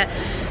well, is that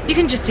you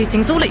can just do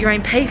things all at your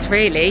own pace,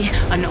 really.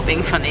 I'm not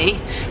being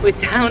funny. We're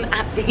down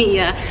at the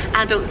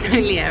adults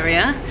only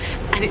area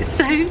and it's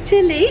so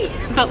chilly,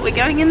 but we're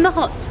going in the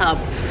hot tub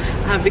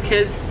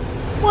because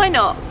why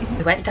not?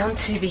 We went down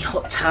to the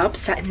hot tub,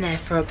 sat in there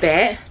for a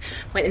bit,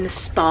 went in the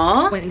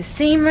spa, went in the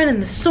steam room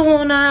and the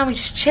sauna, we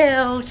just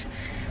chilled,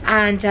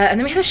 and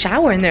then we had a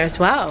shower in there as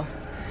well.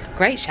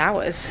 Great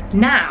showers.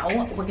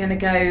 Now we're gonna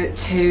go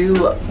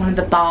to one of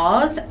the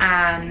bars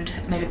and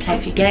maybe play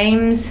a few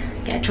games,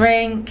 get a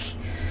drink,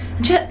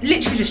 and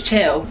literally just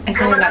chill.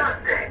 It's only like,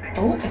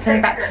 it's only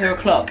about 2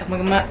 o'clock,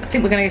 and I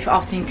think we're gonna go for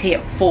afternoon tea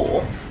at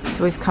 4.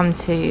 So we've come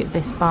to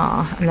this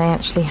bar and they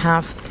actually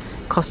have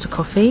Costa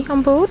coffee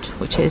on board,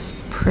 which is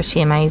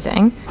pretty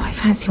amazing. Oh, I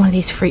fancy one of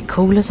these fruit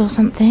coolers or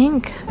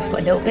something. We've got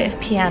a little bit of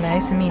piano,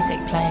 some music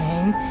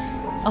playing.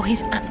 Oh,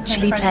 he's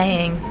actually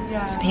playing.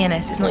 It's a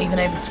pianist, it's not even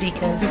over the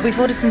speakers. We've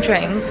ordered some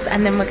drinks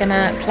and then we're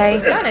gonna play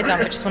Dino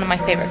Dump, which is one of my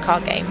favourite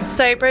card games.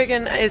 So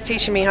Brogan is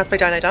teaching me how to play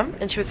Dino Dump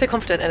and she was so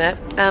confident in it.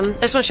 I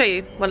just want to show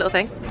you one little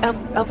thing.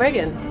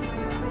 Brogan,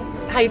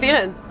 how you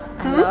feeling?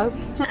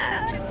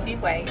 Just you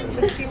wait,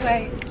 just you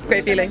wait.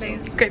 Great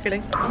feeling, great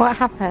feeling. What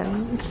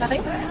happened?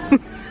 Nothing.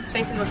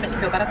 Basically what's meant to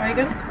feel better,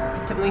 Brogan.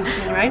 Don't believe you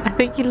in right? I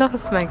think you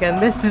lost, Megan.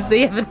 This is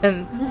the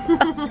evidence.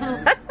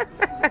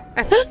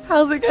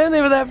 How's it going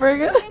over there,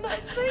 Brogan?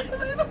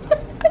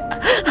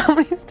 How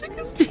many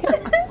stickers do you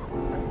have?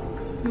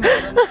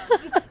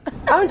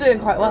 I'm doing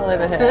quite well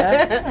over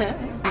here.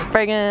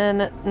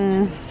 Brogan,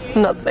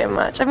 not so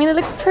much. I mean, it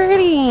looks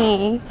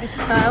pretty. I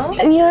smell?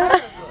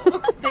 Yeah.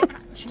 They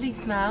actually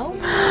smell? They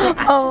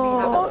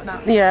actually have a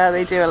smell. Yeah,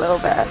 they do a little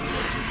bit.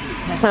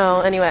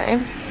 Oh, anyway.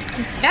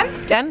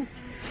 Again?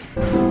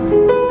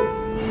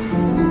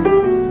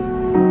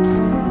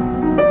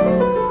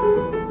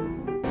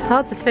 It's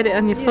hard to fit it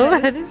on your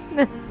forehead, isn't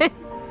it?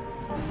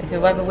 So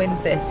whoever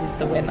wins this is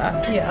the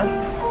winner. Yeah.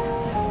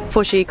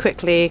 Before she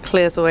quickly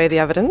clears away the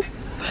evidence.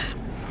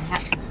 I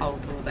had to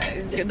hold all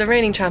those. The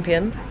reigning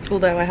champion,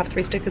 although I have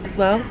 3 stickers as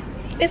well,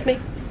 is me.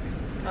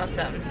 Well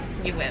done.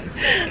 You win.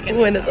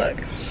 Winner's luck.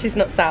 She's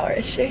not sour,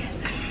 is she? I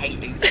hate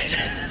losing.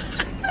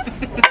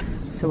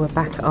 So we're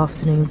back at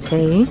afternoon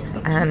tea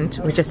and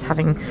we're just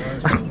having,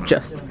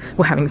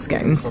 we're having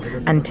scones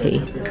and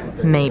tea.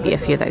 Maybe a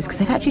few of those because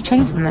they've actually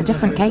changed them. They're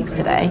different cakes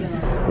today.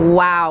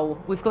 Wow,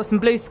 we've got some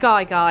blue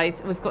sky,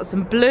 guys. We've got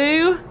some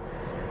blue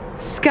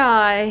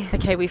sky.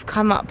 Okay, we've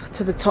come up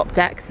to the top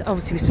deck.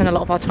 Obviously we spent a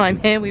lot of our time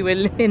here. We were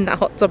in that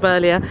hot tub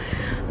earlier.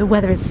 The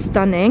weather is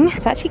stunning.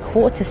 It's actually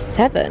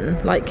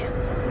 7:15, like,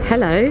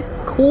 hello,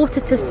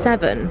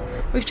 7:15.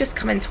 We've just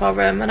come into our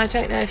room and I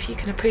don't know if you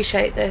can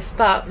appreciate this,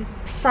 but the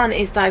sun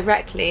is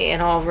directly in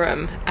our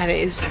room and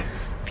it is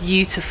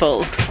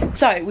beautiful.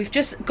 So we've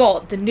just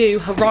got the new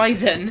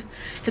horizon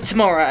for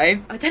tomorrow.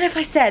 I don't know if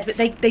I said, but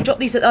they drop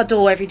these at our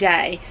door every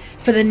day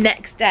for the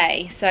next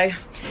day. So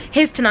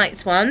here's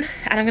tonight's one,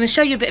 and I'm going to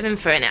show you a bit of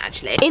info in it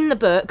actually. In the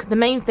book, the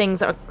main things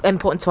that are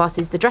important to us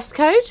is the dress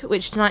code,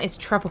 which tonight is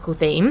tropical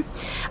theme,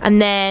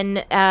 and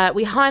then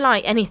we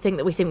highlight anything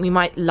that we think we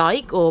might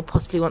like or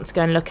possibly want to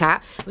go and look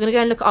at. We're going to go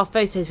and look at our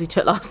photos we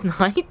took last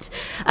night,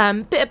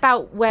 bit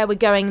about where we're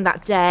going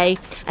that day,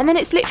 and then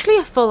it's literally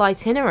a full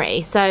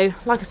itinerary. So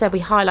like I said, we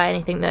highlight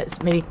anything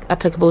that's maybe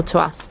applicable to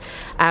us.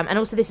 And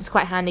also this is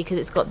quite handy because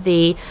it's got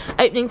the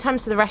opening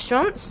times for the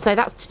restaurants. So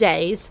that's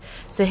today's.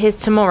 So here's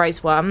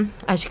tomorrow's one.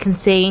 As you can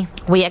see,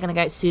 we are going to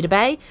go to Souda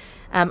Bay,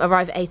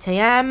 arrive at 8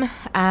 AM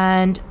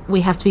and we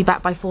have to be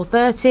back by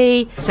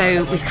 4:30.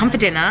 So we've come for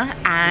dinner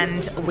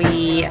and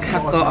we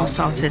have got our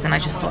starters, and I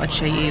just thought I'd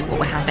show you what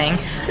we're having.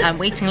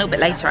 We're eating a little bit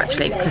later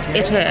actually because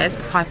it is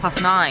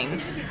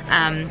 9:05.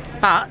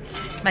 But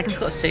Megan's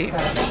got a soup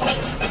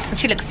and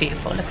she looks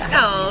beautiful, look at her.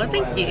 Oh,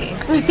 thank you.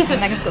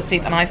 Megan's got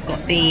soup and I've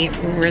got the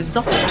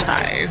risotto.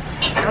 I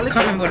can't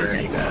remember what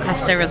it is.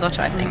 Pesto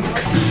risotto, I think.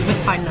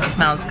 It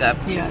smells good.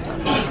 Yeah, it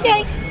does.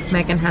 Yay!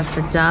 Megan has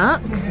the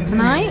duck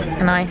tonight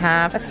and I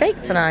have a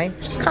steak tonight,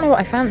 which is kind of what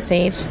I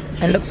fancied.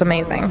 It looks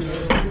amazing.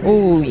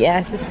 Oh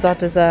yes, this is our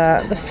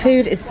dessert. The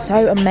food is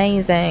so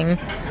amazing.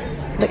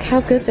 Look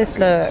how good this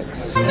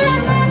looks. So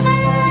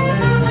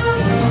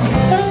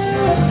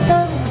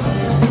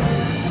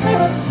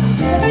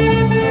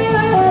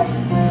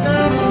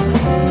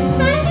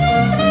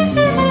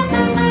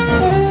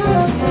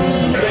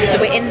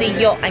we're in the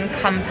Yacht and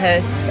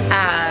Compass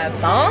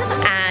bar,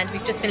 and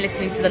we've just been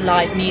listening to the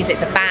live music,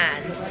 the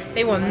band.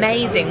 They were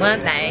amazing,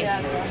 weren't they?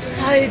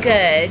 So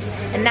good.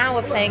 And now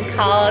we're playing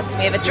cards,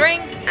 we have a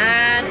drink,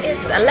 and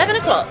it's 11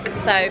 o'clock.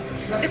 So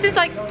this is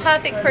like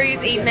perfect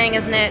cruise evening,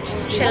 isn't it?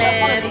 Just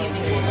chilling.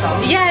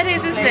 Yeah, it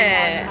is, isn't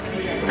it?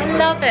 I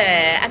love it.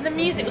 And the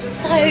music was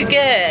so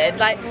good.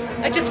 Like,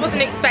 I just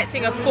wasn't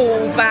expecting a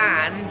full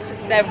band.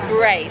 They're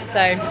great. So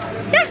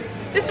yeah,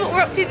 this is what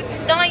we're up to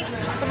tonight.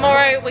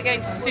 Tomorrow we're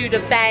going to Souda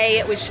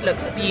Bay, which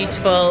looks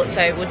beautiful.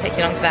 So we'll take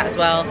you along for that as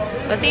well.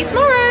 So I'll see you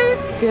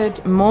tomorrow.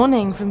 Good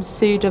morning from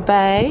Souda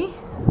Bay.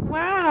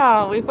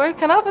 Wow, we've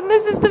woken up and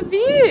this is the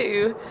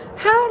view.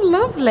 How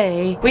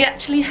lovely. We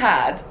actually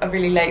had a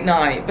really late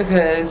night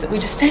because we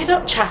just stayed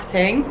up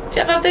chatting. Do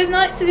you ever have those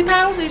nights with your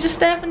pals where you just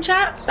stay up and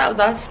chat? That was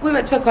us. We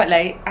went to bed quite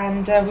late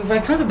and we've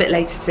woken up a bit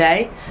later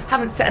today.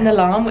 Haven't set an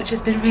alarm, which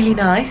has been really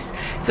nice.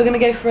 So we're gonna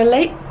go for a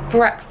late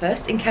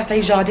breakfast in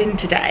Cafe Jardin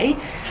today.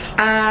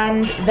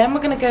 And then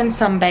we're gonna go and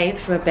sunbathe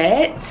for a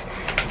bit.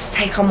 Just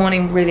take our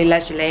morning really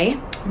leisurely.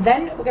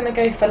 Then we're gonna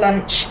go for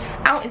lunch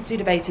out in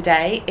Souda Bay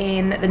today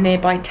in the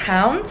nearby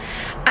town,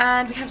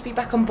 and we have to be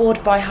back on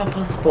board by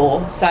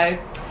 4:30. So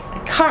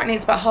currently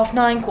it's about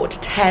 9:30,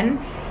 8:45,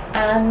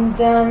 and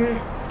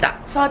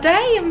that's our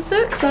day. I'm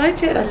so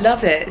excited, I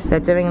love it. They're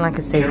doing like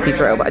a safety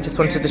drill, but I just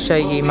wanted to show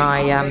you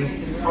my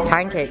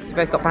pancakes. We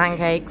both got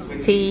pancakes,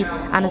 tea,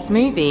 and a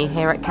smoothie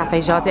here at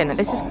Cafe Jardin.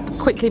 This is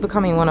quickly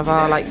becoming one of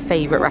our like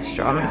favourite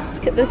restaurants.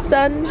 Look at the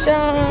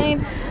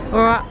sunshine.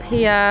 We're up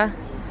here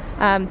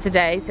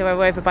today, so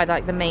we're over by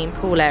like the main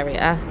pool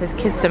area. There's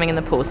kids swimming in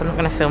the pool, so I'm not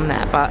going to film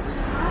there, but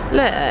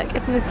look,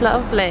 isn't this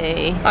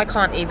lovely? I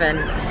can't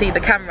even see the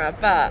camera,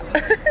 but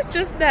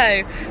just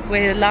know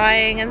we're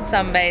lying and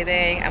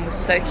sunbathing and we're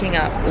soaking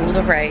up all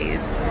the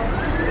rays,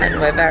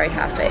 and we're very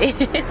happy.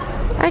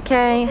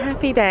 Okay,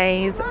 happy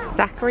days.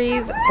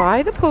 Daiquiris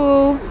by the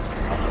pool,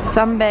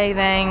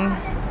 sunbathing.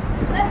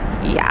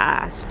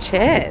 Yes,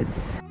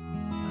 cheers.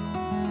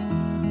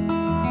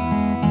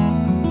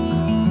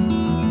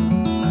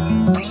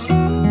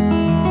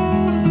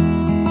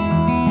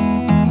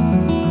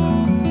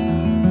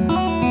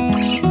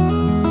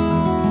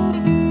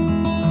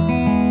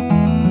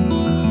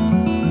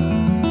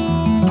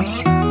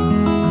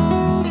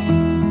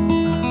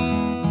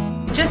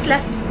 Just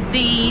left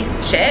the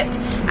ship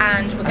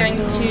and we're going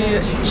to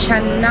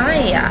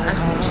Chania.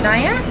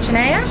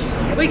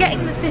 We're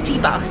getting the city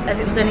bus as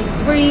it was only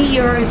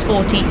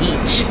 €3.40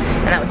 each,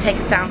 and that would take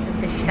us down to the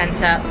city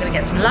centre. We're going to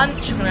get some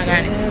lunch, we're going to go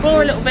and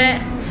explore a little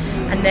bit,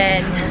 and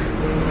then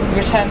we'll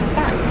return this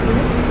back.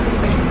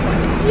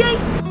 Yay!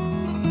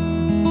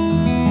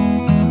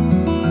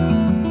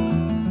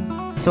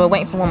 So we're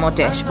waiting for one more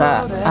dish,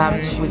 but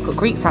we've got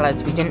Greek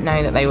salads. We didn't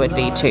know that they would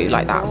be two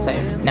like that, so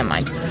never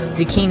mind.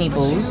 Zucchini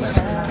balls,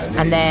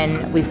 and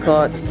then we've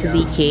got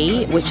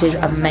tzatziki, which is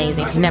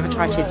amazing. If you've never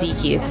tried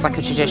tzatziki, it's like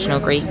a traditional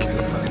Greek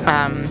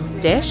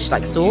dish,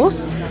 like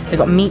sauce. We've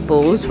got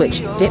meatballs,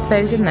 which dip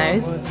those in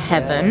those, it's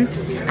heaven.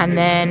 And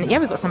then, yeah,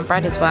 we've got some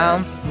bread as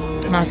well.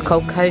 Nice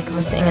cold Coke, and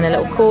we're sitting in a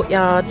little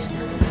courtyard.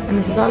 And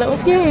this is our little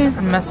view.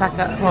 And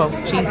moussaka, well,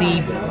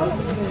 cheesy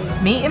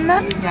meat in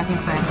there? Yeah, I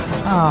think so.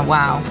 Oh,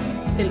 wow.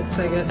 It looks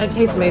so good. It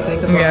tastes amazing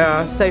as well.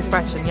 Yeah, so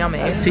fresh and yummy.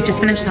 So we just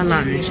finished our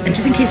lunch, and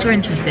just in case you're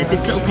interested,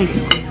 this little place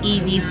is called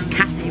Evie's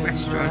Cafe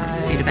Restaurant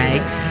in Souda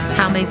Bay.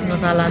 How amazing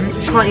was our lunch?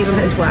 I can't even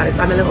put into words.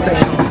 I'm a little bit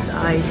shocked.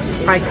 I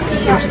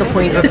eat to the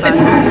point of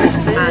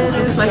and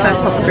this is my first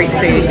proper Greek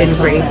food in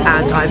Greece,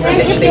 and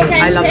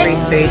I love Greek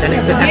food, and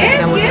it's been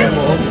everything I wanted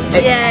more.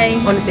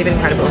 It's honestly been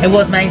incredible. It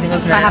was amazing,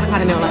 wasn't it? I haven't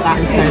had a meal like that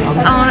in so long.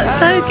 Oh, that's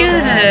so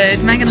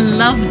good. Megan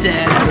loved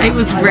it. It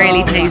was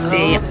really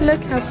tasty.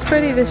 Look how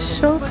pretty this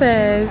shop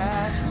is.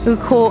 We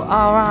caught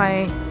our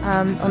eye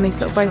on these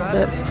little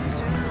bracelets.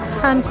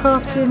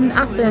 Handcrafted in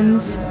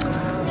Athens.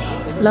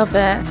 Love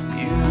it.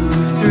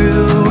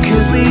 Through,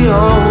 'cause we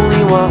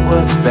only want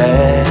what's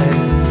best,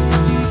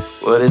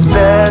 what is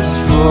best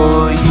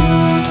for you.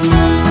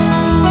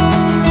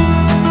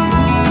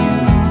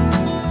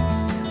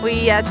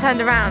 We turned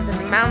around and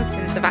the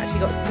mountains have actually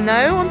got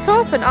snow on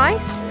top and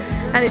ice,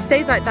 and it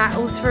stays like that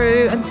all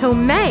through until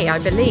May, I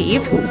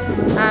believe.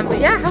 But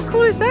yeah, how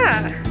cool is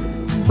that?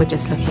 We're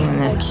just looking in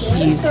the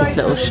cutest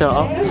little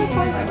shop.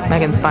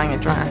 Megan's buying a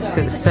dress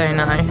because it's so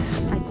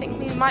nice. I think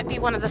we might be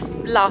one of the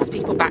last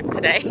people back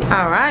today.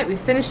 All right, we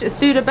finished at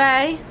Souda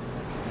Bay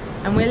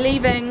and we're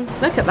leaving.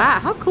 Look at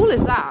that, how cool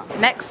is that?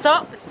 Next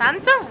stop,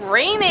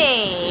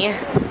 Santorini.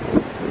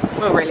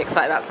 We're really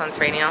excited about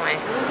Santorini, aren't we?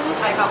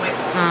 I can't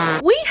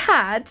wait. We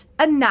had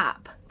a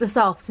nap this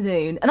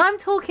afternoon, and I'm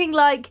talking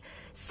like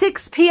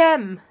 6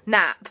 PM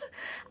nap.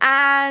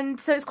 And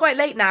so it's quite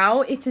late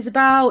now. It is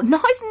about,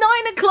 no, it's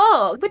 9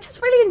 o'clock. We're just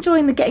really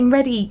enjoying the getting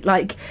ready,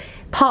 like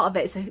part of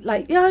it. So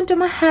like, yeah, I'm doing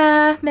my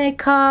hair,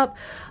 makeup,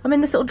 I'm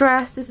in this little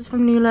dress, this is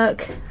from New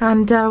Look,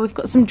 and we've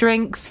got some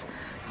drinks.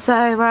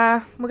 So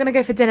we're gonna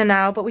go for dinner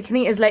now, but we can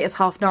eat as late as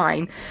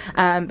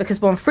 9:30 because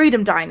we're on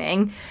freedom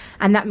dining,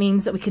 and that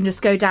means that we can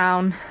just go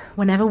down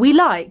whenever we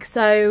like.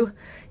 So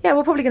yeah,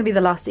 we're probably gonna be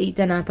the last to eat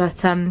dinner,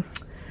 but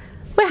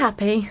we're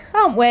happy,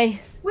 aren't we?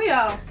 We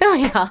are. Oh,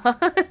 we are.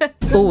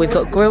 Oh, we've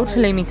got grilled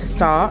halloumi to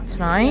start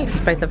tonight.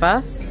 It's both of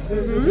us.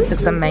 This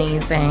looks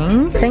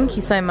amazing. Thank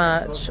you so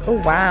much. Oh,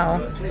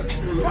 wow.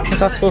 It's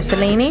our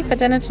tortellini for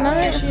dinner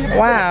tonight.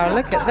 Wow,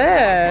 look at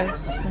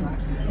this.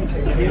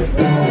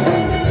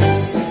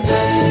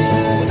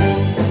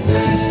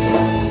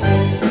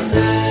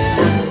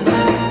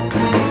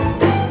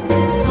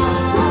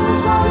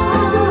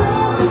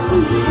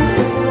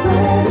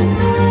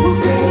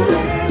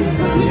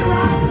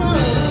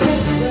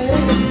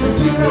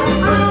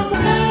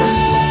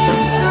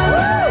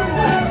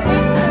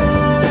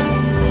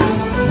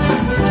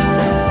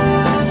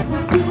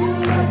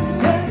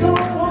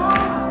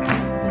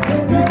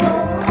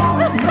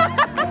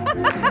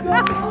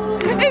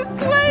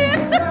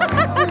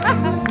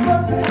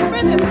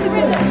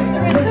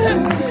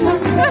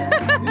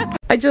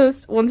 I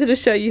just wanted to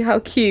show you how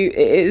cute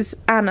it is.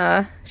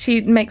 Anna, she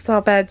makes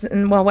our beds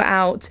and while we're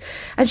out,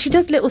 and she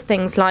does little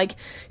things like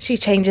she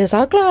changes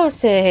our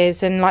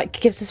glasses and like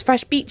gives us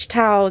fresh beach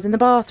towels in the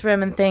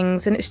bathroom and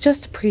things, and it's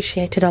just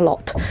appreciated a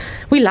lot.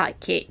 We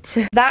like it.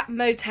 That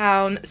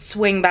Motown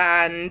swing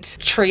band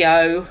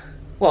trio,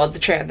 well, the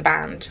trio of the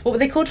band, what were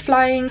they called?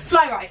 Fly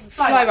Rise.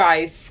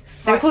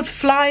 They were called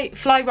Fly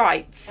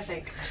Rights. I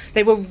think.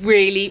 They were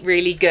really,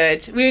 really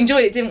good. We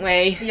enjoyed it, didn't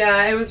we?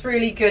 Yeah, it was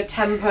really good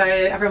tempo.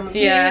 Everyone was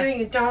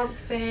moving and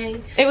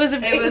dancing. It was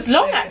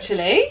long,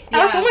 actually.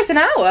 Yeah. Like almost an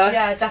hour.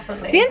 Yeah,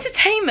 definitely. The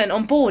entertainment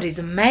on board is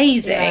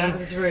amazing. Yeah, it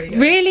was really good.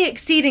 Really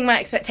exceeding my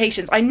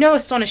expectations. I know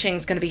Astonishing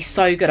is going to be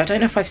so good. I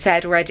don't know if I've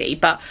said already,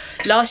 but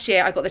last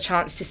year I got the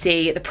chance to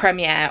see the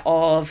premiere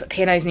of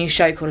P&O's new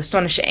show called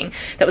Astonishing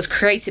that was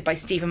created by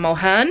Stephen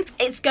Mulhern.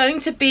 It's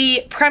going to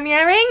be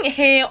premiering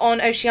here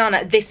on Oceana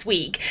this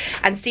week,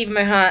 and Stephen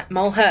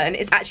Mulhern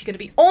is actually going to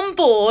be on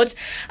board,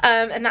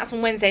 and that's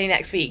on Wednesday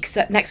next week.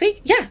 So next week?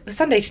 Yeah, it's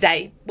Sunday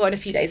today. Well, in a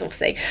few days,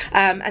 obviously.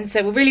 And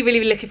so we're really,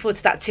 really looking forward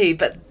to that too.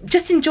 But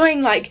just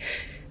enjoying like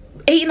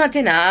eating our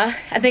dinner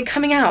and then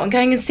coming out and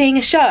going and seeing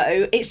a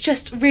show. It's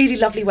just a really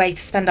lovely way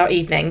to spend our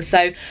evening.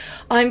 So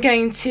I'm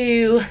going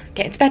to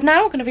get into bed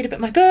now. I'm going to read a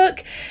bit of my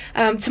book.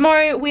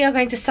 Tomorrow we are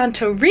going to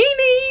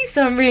Santorini,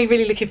 so I'm really,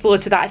 really looking forward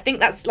to that. I think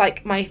that's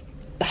like my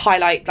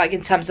highlight, like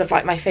in terms of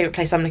like my favorite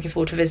place I'm looking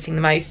forward to visiting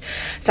the most.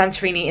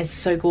 Santorini is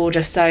so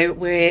gorgeous. So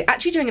we're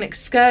actually doing an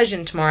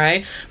excursion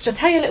tomorrow, which I'll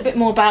tell you a little bit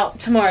more about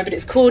tomorrow, but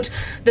it's called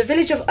the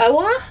village of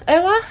Oa.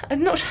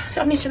 I'm not sure,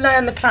 I need to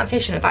learn the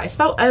pronunciation of that. It's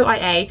spelled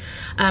O-I-A,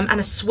 and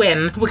a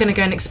swim. We're going to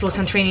go and explore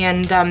Santorini,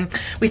 and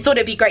we thought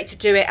it'd be great to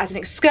do it as an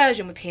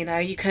excursion with P&O.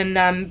 You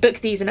can book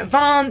these in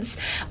advance,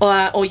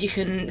 or you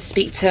can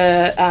speak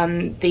to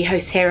the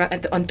host here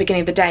on the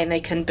beginning of the day and they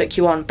can book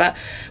you on, but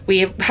we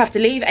have to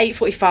leave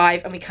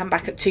 8:45 and we come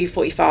back at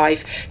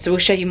 2:45, so we'll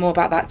show you more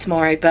about that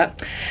tomorrow,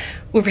 but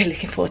we're really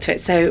looking forward to it,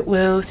 so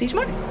we'll see you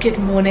tomorrow. Good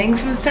morning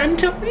from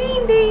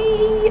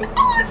Santorini.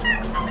 Oh, I'm so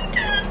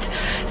excited.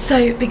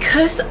 So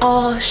because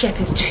our ship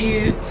is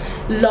too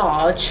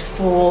large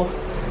for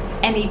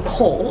any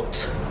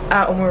port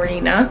or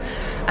marina,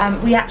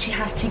 we actually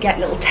have to get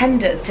little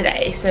tenders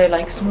today, so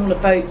like smaller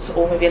boats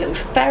or maybe a little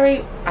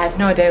ferry. I have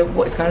no idea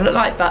what it's going to look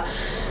like, but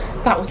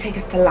that will take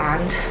us to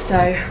land. So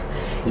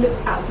it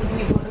looks absolutely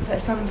beautiful. It looks like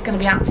the sun's going to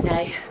be out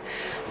today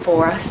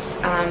for us,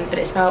 but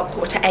it's about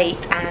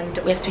 7:45 and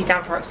we have to be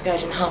down for our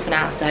excursion in half an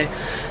hour, so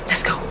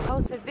let's go.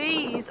 Oh, so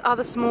these are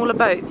the smaller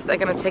boats that are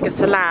going to take us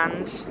to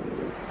land.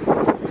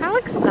 How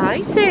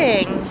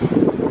exciting.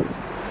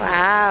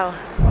 Wow.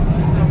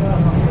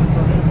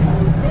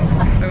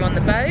 We're on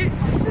the boat.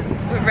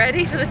 We're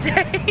ready for the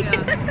day.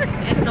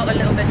 Yeah. If not a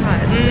little bit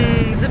tired.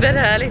 It's a bit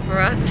early for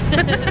us.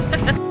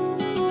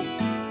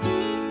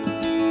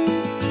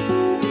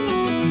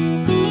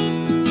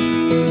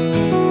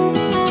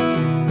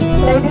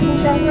 Ladies and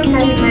gentlemen,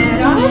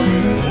 Calimera.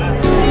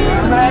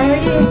 Very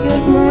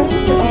good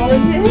morning to all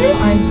of you.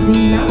 I'm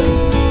Zina.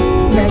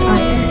 That I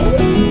am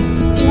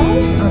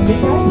on the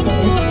guys for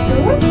this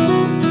tour.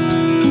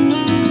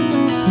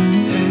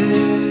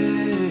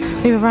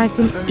 We've arrived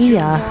in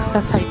Ia,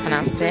 that's how you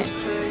pronounce it.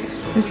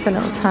 It's the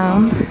little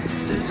town.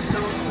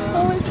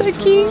 Oh, it's so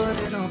cute.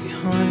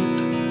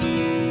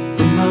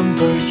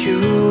 Remember you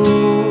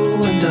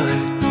and I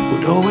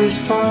would always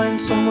find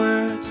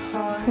somewhere to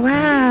hide.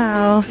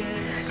 Wow.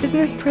 Isn't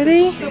this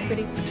pretty? So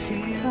pretty.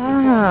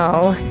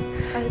 Wow.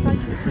 It's like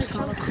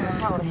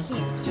how the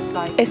heat's just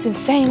like. It's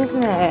insane,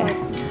 isn't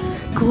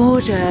it?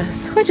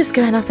 Gorgeous. We're just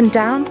going up and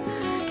down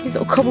these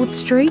little cobbled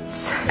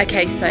streets.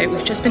 Okay, so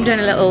we've just been doing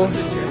a little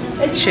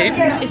shoot.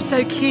 It's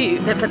so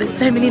cute, but there's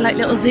so many like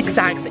little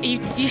zigzags.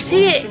 You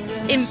see it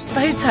in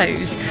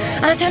photos,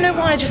 and I don't know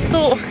why. I just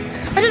thought,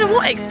 I don't know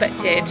what I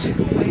expected.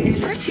 It's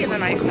prettier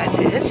than I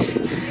expected.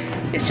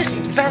 it's just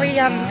very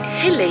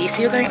hilly,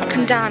 so you're going up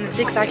and down and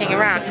zigzagging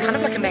around. It's kind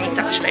of like a maze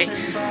actually,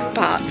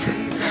 but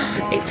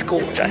it's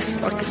gorgeous,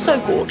 like so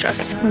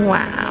gorgeous.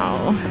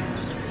 Wow,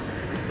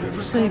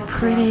 so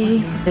pretty.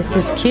 This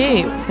is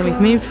cute. So we've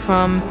moved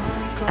from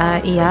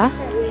Ia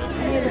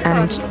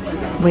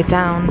and we're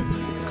down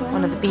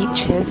one of the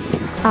beaches.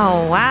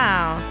 Oh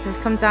wow, so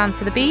we've come down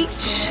to the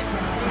beach.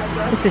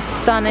 This is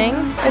stunning.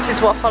 This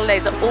is what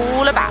holidays are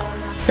all about.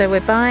 So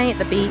we're by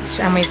the beach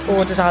and we've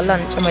ordered our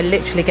lunch and we're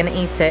literally going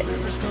to eat it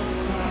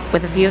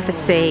with a view of the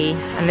sea,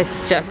 and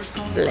this is just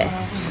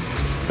bliss.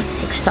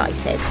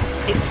 Excited.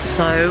 It's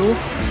so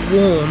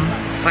warm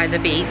by the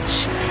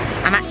beach.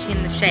 I'm actually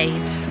in the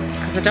shade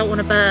because I don't want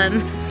to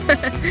burn.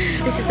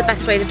 This is the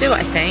best way to do it,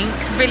 I think.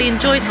 Really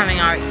enjoyed having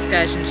our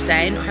excursion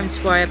today, not having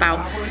to worry about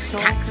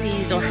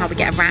taxis or how we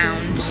get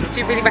around. I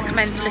do really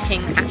recommend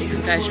looking at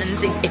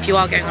excursions if you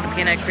are going on a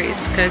P&O cruise,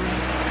 because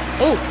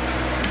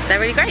they're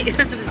really great. There's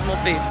more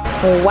food.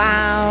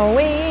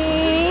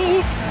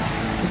 Wowee!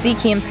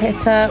 Tzatziki and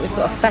pita. We've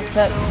got a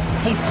feta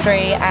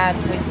pastry and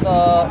we've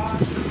got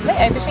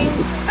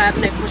aubergines.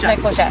 No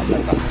courgettes.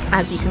 That's one.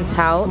 As you can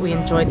tell, we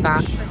enjoyed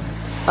that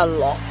a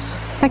lot.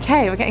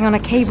 Okay, we're getting on a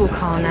cable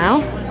car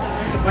now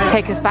to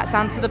take us back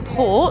down to the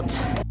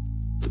port.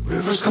 The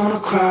river's gonna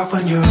cry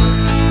when you're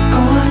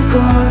gone,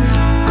 gone,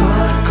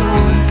 gone,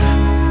 gone.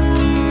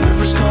 The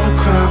river's gonna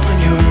cry when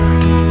you're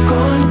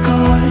gone,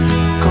 gone,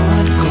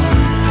 gone, gone.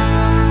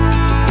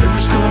 The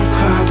river's gonna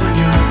cry when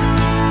you're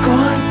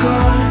gone,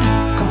 gone,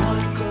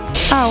 gone, gone.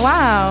 Oh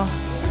wow,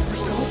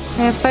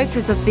 we have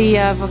photos of the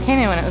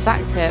volcano when it was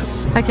active.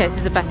 Okay, this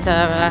is a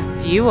better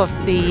view of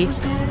the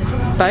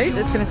boat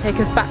that's going to take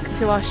us back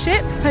to our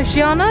ship,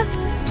 Oceana,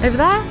 over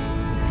there.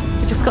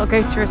 We've just got to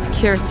go through a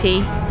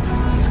security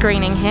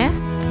screening here.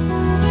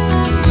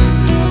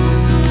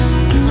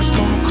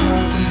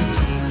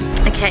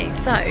 Okay,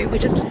 so we're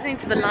just listening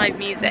to the live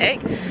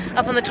music.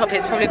 Up on the top here,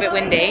 it's probably a bit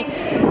windy.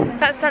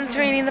 That's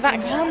Santorini in the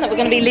background that we're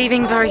going to be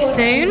leaving very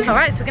soon.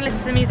 Alright, so we're going to listen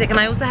to the music, and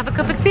I also have a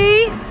cup of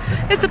tea.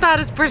 It's about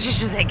as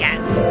British as it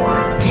gets.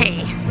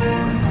 Tea.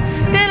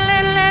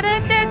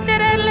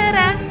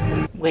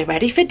 We're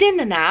ready for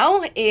dinner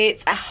now.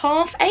 It's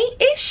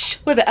 8:30-ish.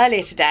 We're a bit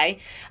earlier today.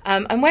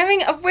 I'm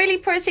wearing a really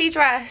pretty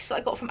dress that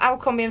I got from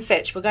Abercrombie &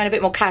 Fitch. We're going a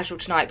bit more casual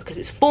tonight because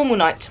it's formal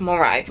night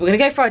tomorrow. We're gonna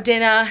go for our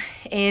dinner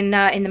in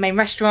the main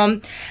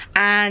restaurant,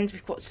 and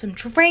we've got some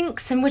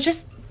drinks, and we're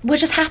just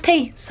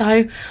happy.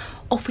 So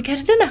off we go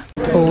to dinner.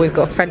 Oh, we've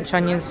got French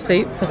onion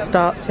soup for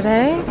start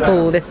today.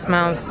 Oh, this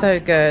smells so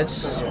good.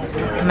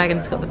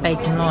 Megan's got the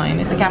bacon loin.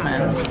 It's a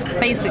gammon.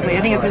 Basically,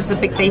 I think it's just a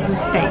big bacon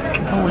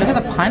steak. Oh, look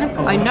at the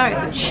pineapple. I know,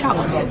 it's a chunk.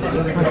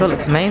 Oh my god, it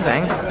looks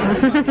amazing.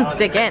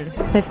 Dig in.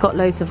 They've got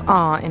loads of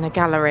art in a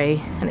gallery,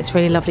 and it's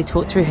really lovely to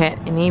walk through here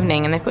in the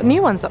evening, and they've got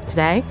new ones up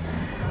today.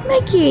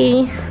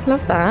 Mickey,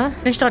 love that.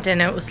 Finished our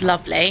dinner, it was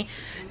lovely.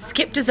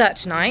 Skipped dessert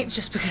tonight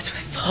just because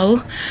we're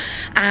full,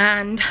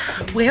 and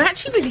we're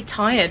actually really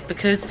tired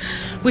because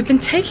we've been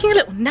taking a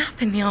little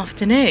nap in the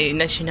afternoon,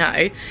 as you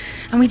know,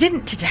 and we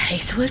didn't today,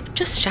 so we're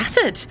just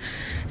shattered.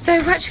 So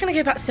we're actually going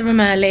to go back to the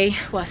room early.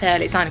 Well, I say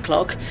early, it's 9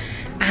 o'clock,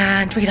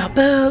 and read our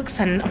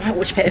books, and I might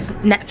watch a bit of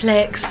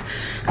Netflix,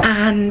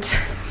 and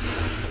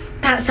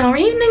that's our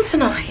evening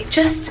tonight.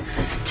 Just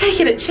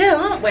taking it chill,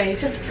 aren't we?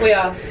 We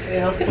are.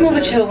 A bit more of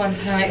a chill one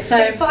tonight.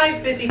 So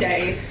 5 busy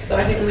days, so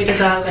I think we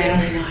deserve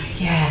it.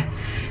 Yeah,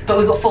 but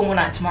we've got formal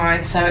night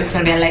tomorrow, so it's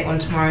going to be a late one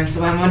tomorrow,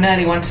 so I'm on an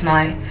early one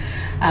tonight.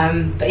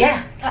 But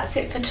yeah, that's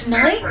it for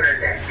tonight.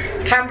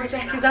 Canberra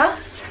deck is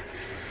us.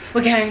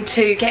 We're going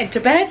to get into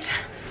bed,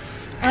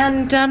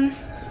 and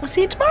we'll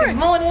see you tomorrow. Good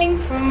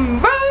morning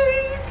from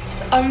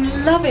Rhodes.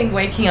 I'm loving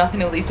waking up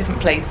in all these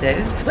different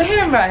places. We're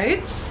here in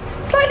Rhodes.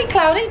 Slightly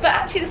cloudy, but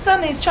actually the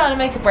sun is trying to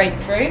make a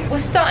breakthrough.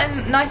 We're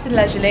starting nice and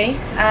leisurely,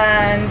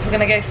 and we're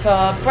gonna go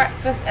for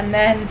breakfast, and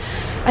then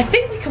I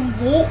think we can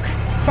walk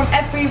from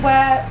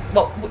everywhere.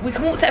 Well, we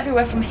can walk to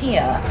everywhere from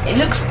here. It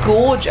looks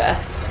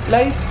gorgeous.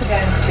 Loads to go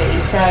and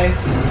see, so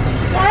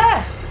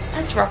yeah,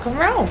 let's rock and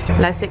roll.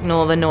 Let's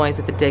ignore the noise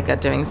of the digger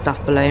doing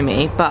stuff below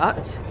me,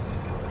 but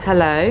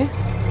hello.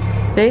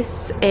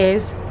 This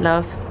is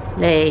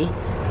lovely.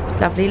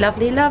 Lovely,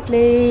 lovely,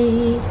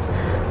 lovely.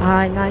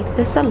 I like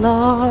this a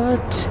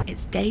lot.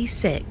 It's day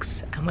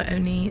 6 and we're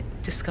only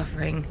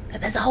discovering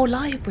that there's a whole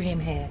library in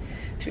here.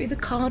 Through the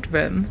card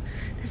room,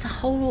 there's a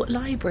whole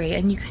library,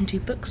 and you can do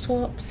book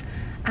swaps,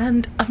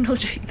 and I'm not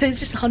joking, there's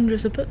just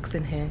hundreds of books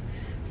in here.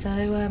 So,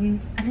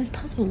 and there's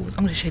puzzles.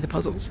 I'm gonna show you the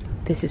puzzles.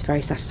 This is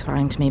very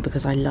satisfying to me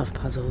because I love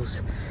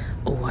puzzles.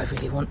 Oh, I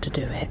really want to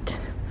do it.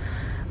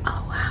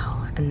 Oh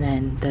wow. And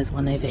then there's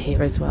one over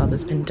here as well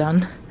that's been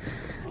done.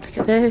 Look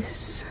at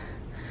this.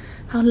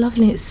 How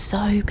lovely, it's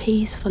so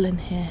peaceful in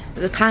here.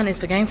 So the plan is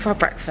we're going for our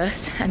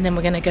breakfast, and then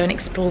we're gonna go and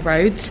explore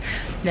Rhodes.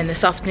 And then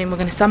this afternoon we're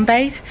gonna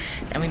sunbathe,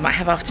 and we might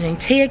have afternoon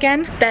tea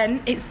again.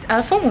 Then it's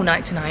a formal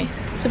night tonight.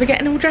 So we're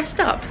getting all dressed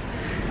up.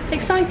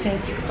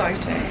 Excited?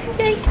 Exciting.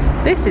 Yay.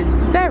 This is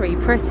very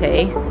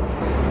pretty.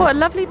 What a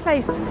lovely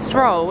place to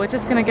stroll. We're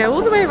just gonna go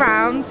all the way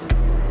around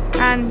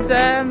and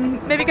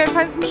maybe go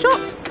find some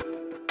shops.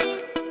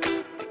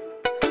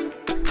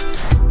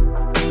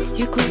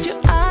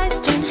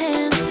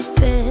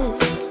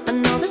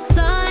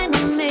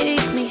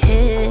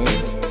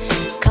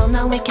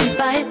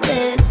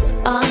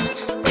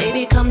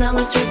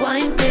 let's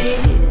rewind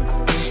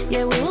this.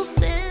 Yeah, we will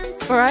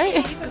send. All right.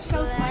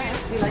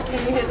 Like, can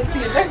you hear the sea?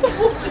 There's some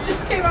water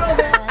just came out of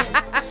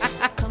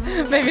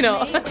there. Maybe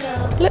not.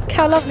 Look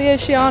how lovely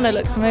Oceana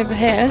looks from over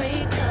here.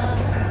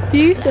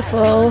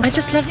 Beautiful. I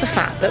just love the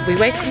fact that we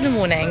wake up in the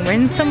morning, we're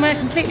in somewhere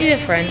completely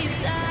different,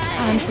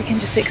 and we can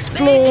just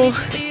explore.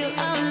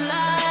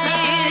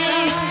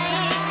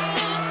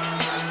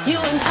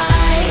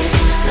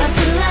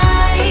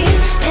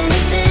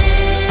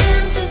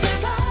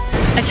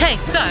 Okay,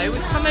 so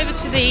we've come over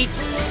to the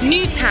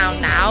new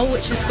town now,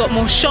 which has got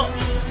more shops,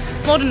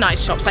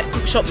 modernised shops, like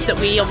shops that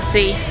we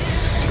obviously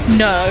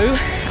know,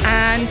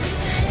 and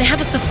they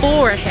have a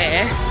Sephora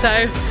here,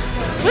 so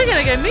we're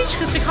gonna go mooch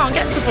because we can't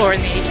get Sephora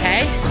in the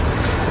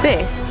UK.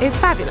 This is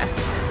fabulous.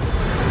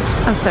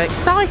 I'm so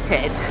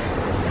excited.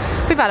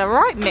 We've had a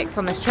right mix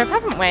on this trip,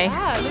 haven't we?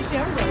 Yeah, literally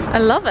everything. I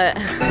love it.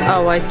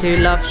 Oh, I do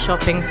love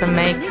shopping for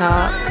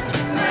makeup.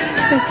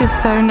 This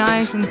is so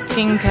nice, and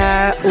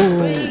skincare.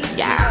 Ooh,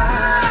 yeah.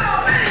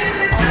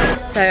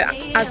 So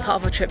as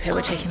part of our trip here,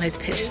 we're taking loads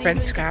of pictures for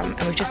Instagram,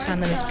 and we've just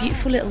found them this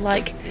beautiful little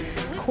like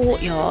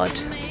courtyard.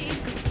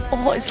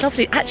 Oh, it's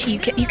lovely. Actually,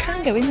 you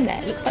can go in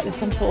there. It looks like there's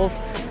some sort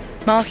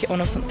of market one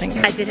or something.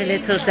 I did a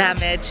little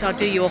damage. I'll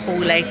do you a haul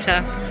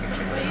later.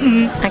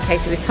 Okay,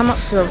 so we've come up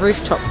to a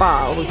rooftop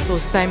bar. We saw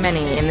so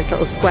many in this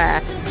little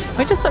square.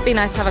 We just thought it'd be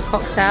nice to have a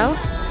cocktail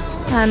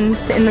and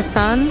sit in the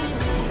sun.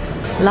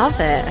 Love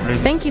it.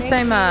 Thank you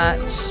so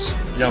much.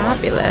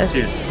 Fabulous.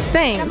 Cheers.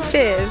 Thanks.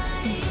 Cheers.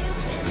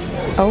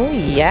 Oh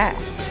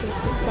yes.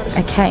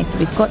 Okay, so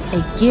we've got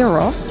a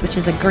gyros, which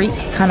is a Greek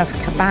kind of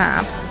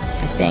kebab,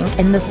 I think,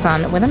 in the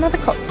sun with another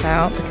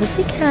cocktail because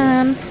we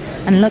can.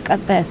 And look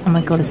at this. Oh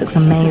my god, this looks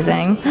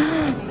amazing.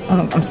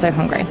 Oh, I'm so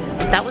hungry.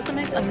 That was the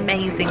most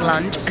amazing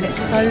lunch, and it's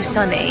so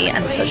sunny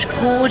and such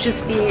a gorgeous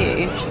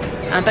view.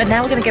 But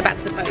now we're going to go back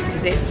to the boat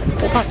because it's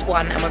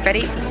 1:04 and we're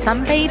ready for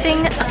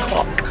sunbathing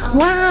o'clock.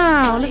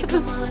 Wow, look at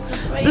this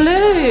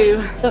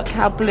blue. Look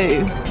how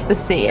blue the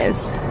sea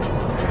is.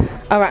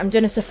 Alright, I'm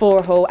doing a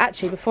Sephora haul.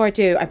 Actually, before I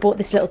do, I bought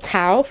this little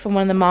towel from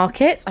one of the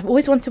markets. I've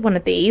always wanted one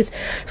of these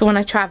for when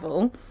I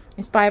travel.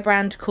 It's by a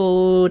brand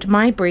called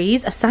My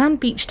Breeze, a sand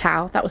beach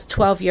towel. That was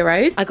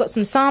 €12. I got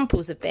some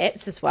samples of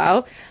bits as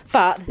well,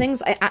 but the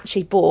things I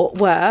actually bought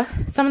were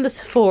some of the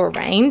Sephora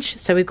range.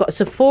 So we've got a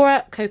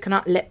Sephora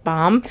coconut lip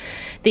balm,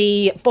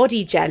 the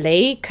body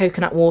jelly,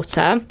 coconut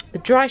water, the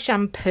dry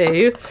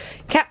shampoo,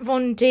 Kat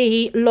Von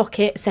D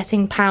Locket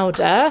setting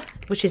powder,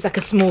 which is like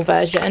a small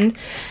version,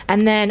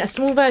 and then a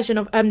small version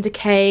of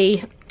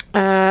Decay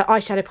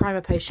eyeshadow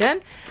primer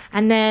potion.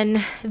 And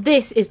then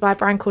this is by a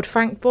brand called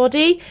Frank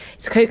Body.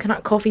 It's a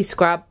coconut coffee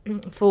scrub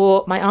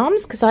for my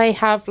arms because I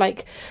have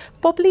like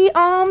bobbly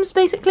arms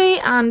basically,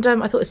 and I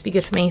thought this would be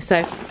good for me.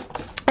 So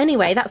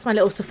anyway, that's my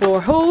little Sephora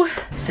haul.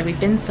 So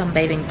we've been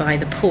sunbathing by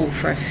the pool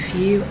for a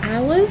few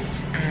hours,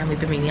 and we've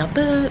been reading our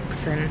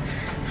books and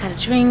had a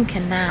drink,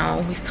 and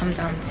now we've come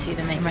down to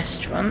the main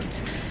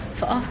restaurant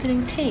for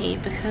afternoon tea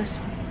because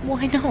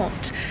why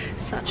not?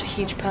 Such a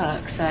huge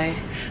perk. So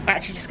we're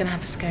actually just gonna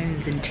have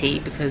scones and tea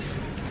because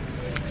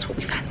that's what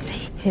we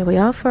fancy. Here we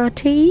are for our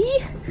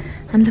tea,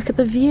 and look at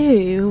the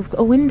view. We've got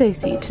a window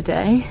seat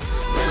today.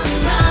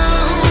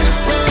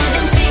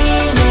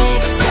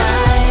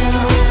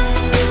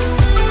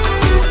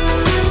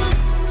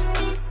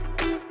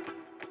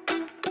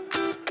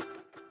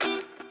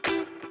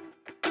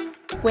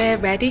 We're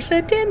ready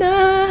for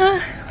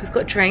dinner. We've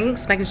got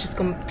drinks. Megan's just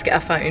gone to get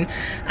her phone,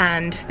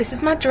 and this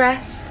is my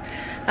dress.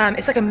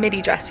 It's like a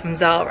midi dress from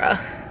Zara.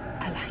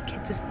 I like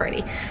it, it's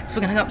pretty. So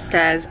we're gonna go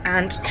upstairs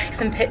and take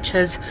some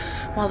pictures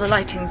while the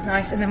lighting's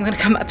nice, and then we're gonna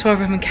come back to our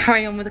room and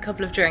carry on with a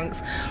couple of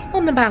drinks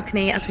on the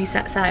balcony as we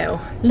set sail.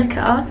 Look at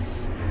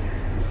us.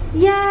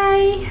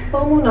 Yay!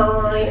 Formal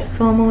night.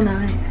 Formal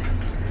night.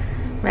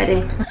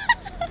 Ready?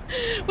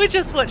 We're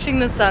just watching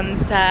the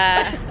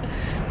sunset.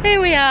 Here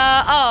we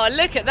are. Oh,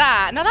 look at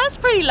that. Now that's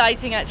pretty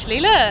lighting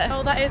actually, look.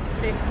 Oh, that is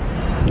pretty.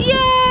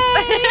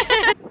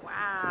 Yay!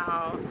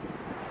 Wow.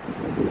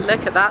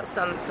 Look at that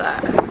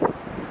sunset.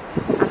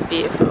 That's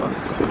beautiful.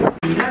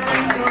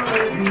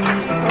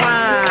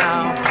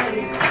 Wow.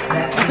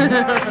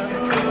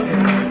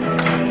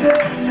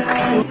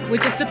 We're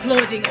just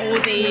applauding all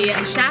the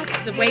chefs,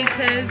 the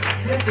waiters,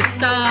 the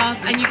staff,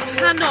 and you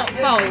cannot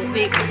fault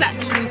the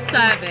exceptional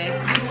service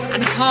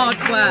and hard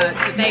work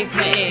that they've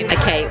put in.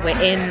 Okay,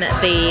 we're in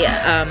the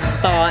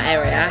bar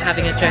area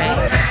having a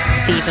drink.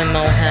 Stephen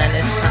Mulhern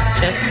is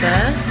just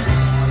there.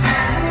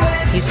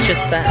 He's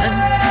just there.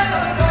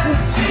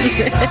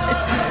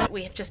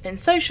 We have just been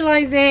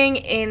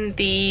socialising in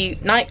the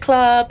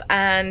nightclub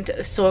and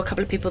saw a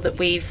couple of people that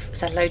we've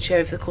said hello to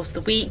over the course of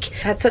the week.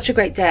 Had such a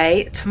great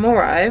day.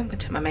 Tomorrow, I'm gonna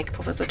take my makeup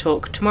off as I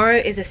talk. Tomorrow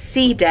is a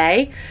sea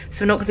day,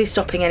 so we're not gonna be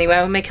stopping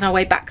anywhere. We're making our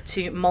way back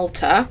to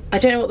Malta. I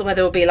don't know what the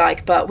weather will be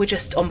like, but we're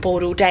just on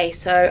board all day.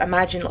 So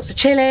imagine lots of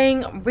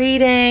chilling,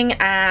 reading,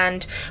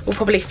 and we'll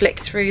probably flick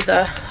through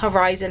the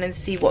horizon and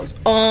see what's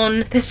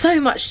on. There's so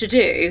much to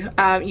do.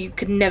 You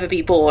could never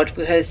be bored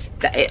because,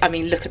 I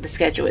mean, look at the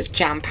schedule, it's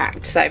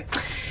jam-packed. So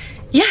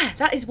yeah,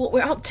 that is what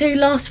we're up to.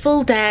 Last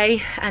full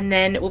day, and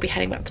then we'll be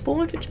heading back to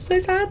board, which is so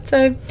sad.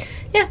 So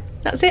yeah,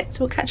 that's it.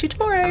 So we'll catch you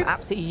tomorrow. I'm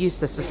absolutely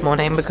useless this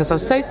morning because I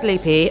was so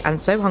sleepy and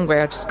so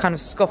hungry. I just kind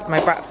of scoffed my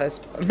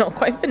breakfast. I'm not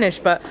quite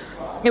finished, but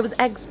it was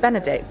eggs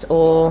Benedict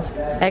or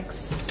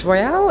eggs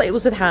Royale. It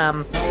was with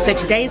ham. So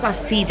today is our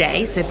sea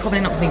day, so probably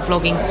not going to be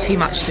vlogging too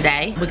much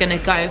today. We're going to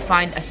go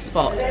find a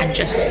spot and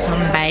just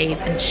sunbathe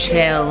and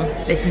chill,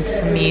 listen to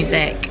some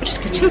music. We're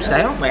just going to chill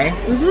today, aren't we?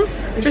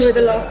 Mm-hmm. Enjoy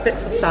the last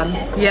bits of sun.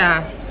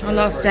 Yeah, our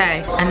last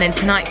day. And then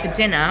tonight for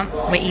dinner,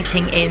 we're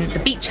eating in the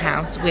beach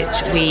house, which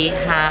we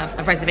have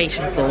a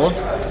reservation for.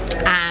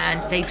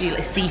 And they do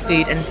like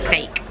seafood and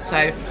steak. So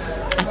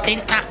I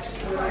think that's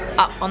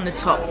up on the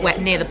top where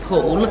near the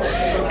pool,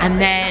 and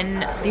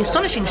then the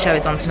Astonishing show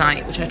is on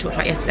tonight, which I talked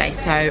about yesterday,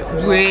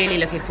 so really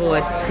looking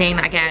forward to seeing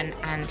that again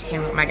and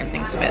hearing what Megan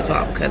thinks of it as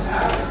well, because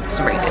it's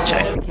a really good show.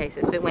 Okay, so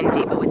it's a bit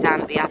windy, but we're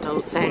down at the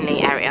adults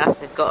only area, so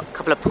they've got a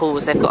couple of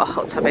pools, they've got a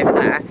hot tub over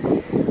there.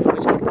 We're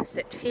just gonna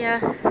sit here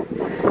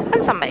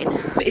and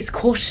sunbathe. It's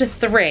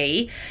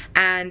 2:45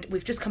 and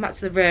we've just come back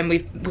to the room.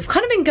 We've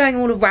kind of been going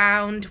all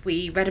around.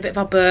 We read a bit of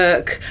our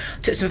book,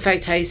 took some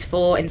photos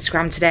for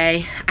Instagram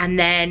today, and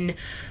then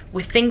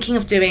we're thinking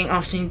of doing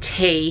afternoon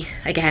tea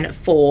again at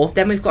 4.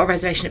 Then we've got a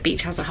reservation at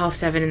Beach House at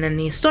 7:30, and then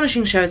the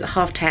Astonishing show is at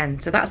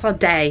 10:30. So that's our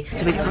day.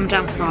 So we've come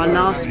down for our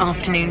last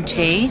afternoon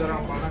tea.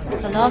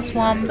 The last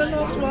one. The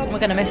last one. We're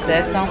gonna miss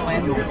this, aren't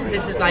we?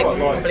 This is like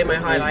probably my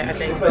highlight, I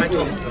think.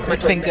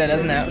 It's been good,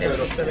 hasn't it?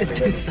 It's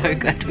been so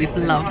good. We've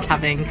loved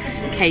having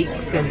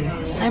cakes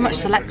and so much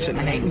selection,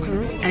 I think.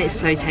 And it's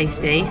so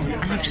tasty.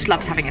 And I've just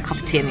loved having a cup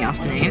of tea in the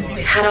afternoon.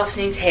 We've had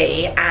afternoon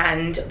tea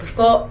and we've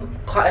got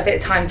quite a bit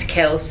of time to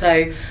kill,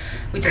 so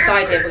we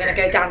decided we're going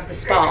to go down to the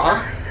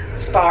spa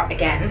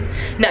again.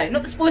 No,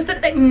 not the spa, it's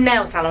the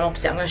nail salon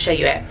opposite. I'm going to show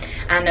you it,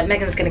 and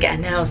Megan's going to get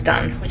her nails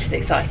done, which is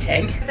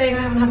exciting. Saying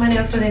I haven't had my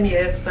nails done in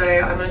years, so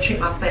I'm going to treat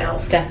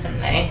myself.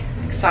 Definitely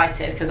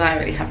excited because I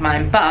already have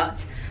mine,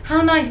 but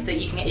how nice that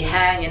you can get your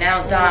hair and your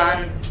nails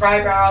done,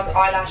 eyebrows,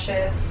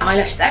 eyelashes,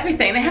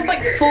 everything. They have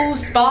like full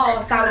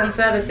spa salon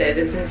services.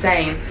 It's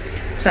insane.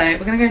 So we're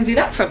gonna go and do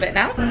that for a bit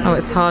now. Oh,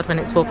 it's hard when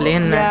it's wobbly,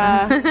 isn't it?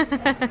 Yeah.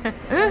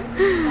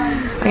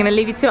 I'm gonna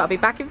leave you to it. I'll be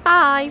back in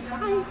 5.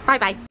 Bye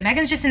bye.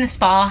 Megan's just in the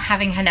spa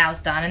having her nails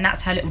done, and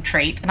that's her little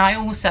treat. And I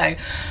also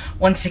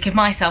wanted to give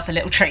myself a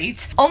little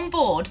treat. On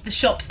board, the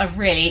shops are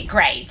really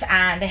great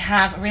and they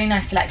have a really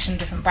nice selection of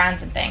different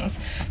brands and things.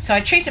 So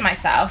I treated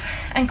myself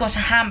and got a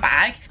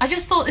handbag. I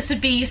just thought this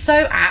would be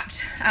so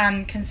apt,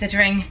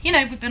 considering, you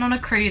know, we've been on a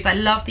cruise. I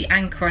love the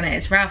anchor on it.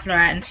 It's Ralph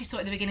Lauren. She saw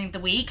it at the beginning of the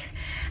week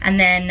and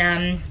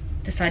then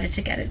decided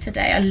to get it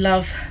today. I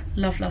love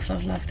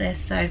this.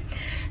 So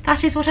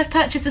that is what I've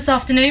purchased this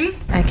afternoon.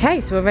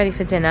 Okay, so we're ready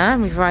for dinner.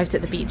 We've arrived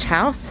at the beach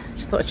house.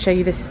 Just thought I'd show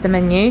you, this is the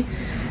menu.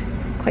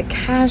 Quite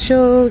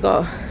casual. We've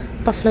got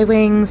buffalo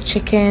wings,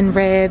 chicken,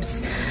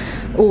 ribs.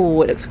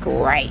 Oh, it looks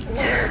great.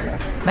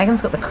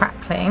 Megan's got the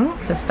crackling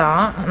to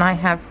start, and I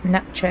have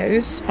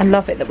nachos. I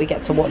love it that we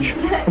get to watch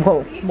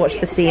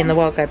the sea and the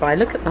world go by.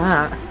 Look at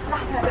that.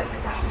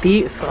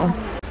 Beautiful.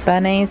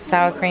 Béarnaise,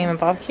 sour cream and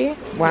barbecue.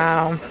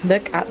 Wow,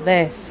 look at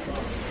this.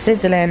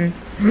 Sizzling.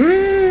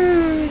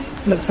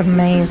 Looks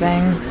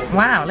amazing.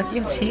 Wow, look at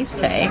your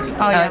cheesecake.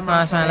 Oh yeah, it's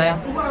marshmallow.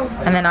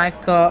 And then I've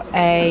got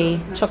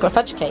a chocolate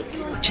fudge cake.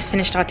 Just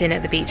finished our dinner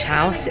at the beach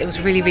house. It was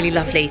really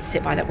lovely to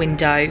sit by that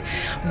window.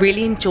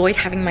 Really enjoyed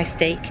having my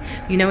steak.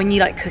 You know when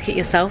you like cook it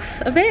yourself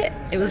a bit?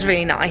 It was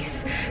really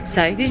nice.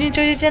 So, did you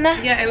enjoy your dinner?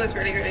 Yeah, it was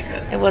really good.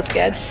 It was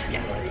good.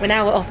 Yeah. We're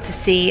now off to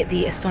see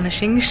the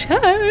Astonishing show.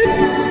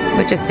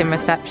 We're just in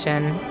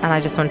reception and I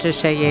just wanted to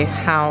show you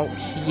how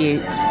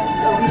cute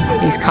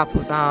these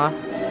couples are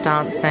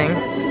dancing.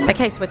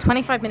 Okay, so we're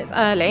 25 minutes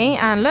early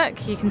and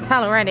look, you can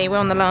tell already we're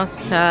on the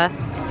last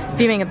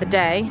viewing of the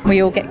day.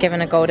 We all get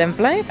given a gold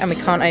envelope and we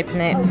can't open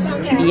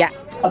it yet.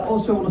 I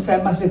also want to say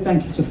a massive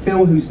thank you to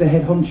Phil, who's the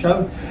head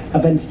honcho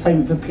of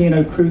entertainment for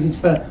P&O Cruises,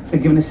 for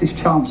giving us this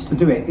chance to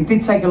do it. It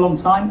did take a long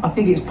time. I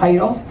think it's paid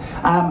off.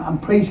 I'm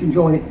pleased you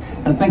enjoyed it,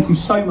 and thank you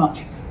so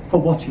much for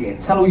watching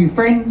it. Tell all your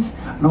friends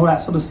and all that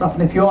sort of stuff,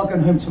 and if you are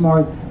going home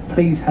tomorrow,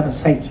 please have a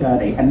safe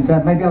journey, and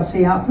maybe I'll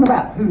see you out and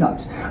about, who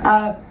knows.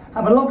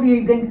 Have a lovely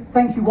evening.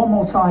 Thank you one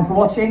more time for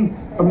watching.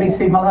 From me,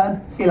 Steve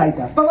Mulhern. See you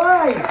later.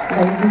 Bye-bye.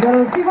 Ladies and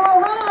gentlemen, Steve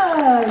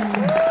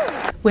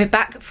Mulhern. We're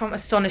back from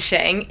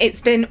Astonishing.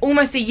 It's been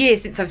almost a year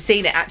since I've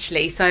seen it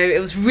actually, so it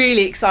was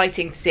really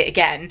exciting to see it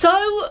again.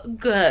 So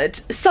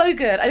good, so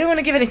good. I don't want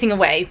to give anything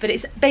away, but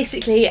it's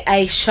basically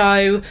a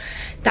show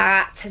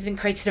that has been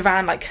created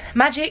around like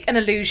magic and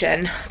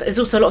illusion, but there's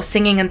also a lot of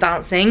singing and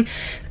dancing.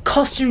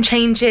 Costume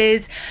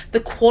changes, the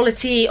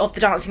quality of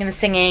the dancing and the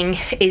singing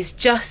is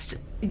just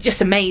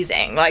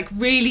amazing. Like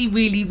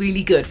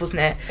really good,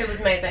 wasn't it? It was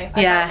amazing.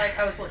 I felt like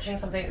I was watching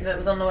something that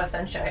was on the West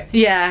End show.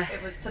 Yeah,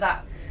 it was to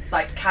that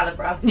like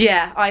calibre.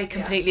 Yeah, I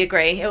completely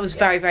agree. It was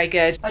very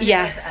good. I didn't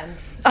want it to end.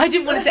 I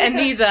didn't want it to end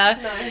either.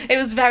 No. It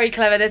was very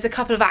clever. There's a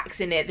couple of acts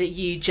in it that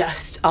you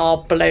just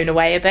are blown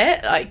away a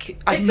bit. Like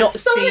I've not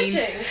seen.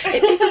 Astonishing.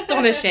 It is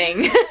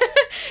astonishing.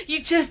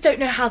 You just don't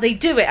know how they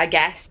do it, I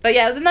guess. But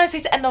yeah, it was a nice way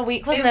to end our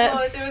week, wasn't it?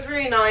 It was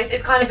really nice.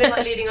 It's kind of been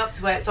like leading up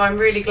to it, so I'm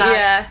really glad.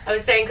 Yeah. I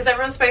was saying, because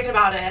everyone's spoken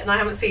about it and I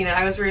haven't seen it,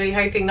 I was really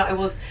hoping that it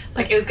was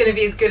going to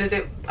be as good as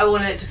I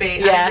wanted it to be.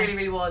 Yeah. And it really,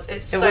 really was.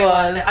 It's so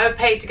worth it. I would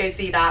pay to go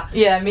see that.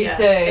 Yeah, me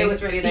too. It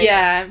was really nice.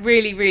 Yeah,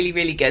 really, really,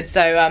 really good.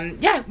 So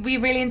yeah, we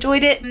really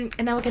enjoyed it, and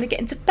now we're gonna get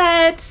into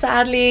bed.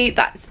 Sadly,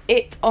 that's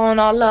it on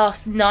our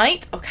last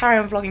night. I'll carry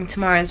on vlogging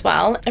tomorrow as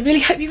well. I really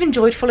hope you've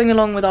enjoyed following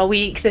along with our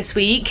week this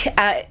week.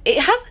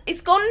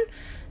 It's gone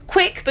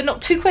quick, but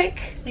not too quick.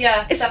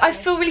 Yeah, I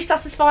feel really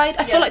satisfied.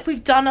 I feel like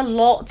we've done a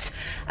lot.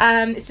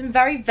 It's been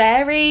very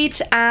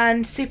varied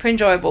and super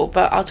enjoyable,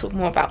 but I'll talk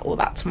more about all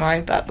that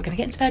tomorrow. But we're gonna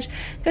get into bed,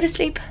 go to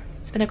sleep.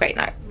 It's been a great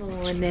night.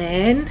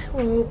 Morning,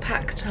 we're all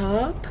packed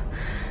up.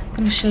 I'm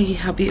gonna show you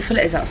how beautiful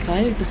it is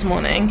outside this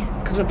morning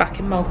because we're back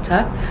in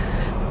Malta.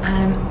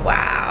 And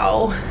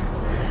wow,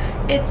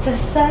 it's a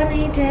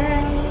sunny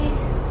day.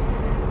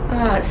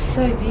 Oh, it's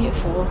so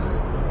beautiful.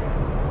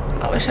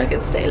 I wish I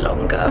could stay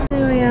longer.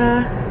 Here we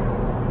are,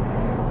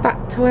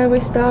 back to where we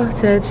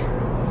started,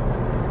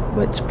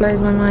 which blows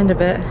my mind a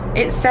bit.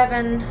 It's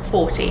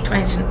 7:40,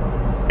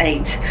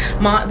 28.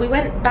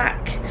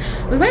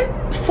 We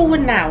went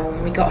forward now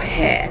when we got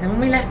here, and then when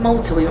we left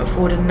Malta we went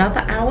forward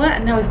another hour,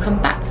 and now we've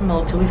come back to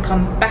Malta, we've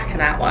come back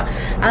an hour.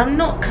 And I'm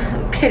not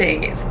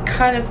kidding, it's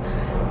kind of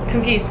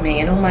confused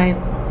me and all my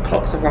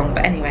clocks are wrong,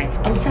 but anyway,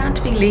 I'm sad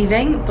to be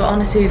leaving, but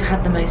honestly we've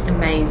had the most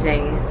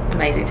amazing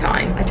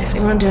time. I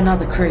definitely want to do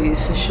another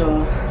cruise for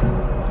sure.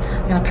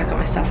 I'm gonna pack up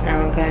my stuff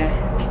now and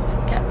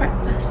go get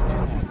breakfast.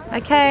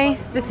 Okay,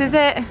 this is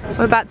it.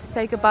 We're about to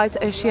say goodbye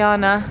to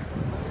Oceana.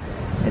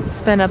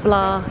 It's been a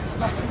blast.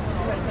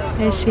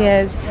 Here she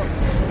is.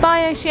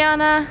 Bye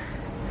Oceana.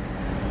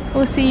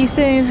 We'll see you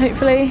soon,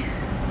 hopefully.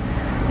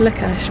 Look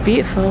at her, she's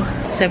beautiful.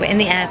 So we're in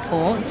the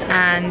airport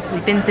and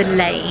we've been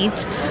delayed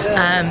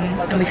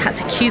and we've had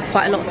to queue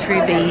quite a lot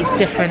through the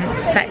different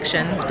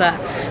sections, but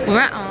we're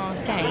at our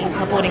gate,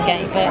 our boarding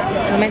gate, but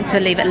we're meant to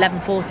leave at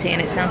 11:40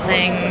 and it's now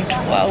saying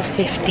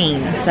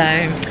 12:15,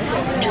 so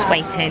just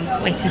waiting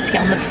to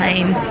get on the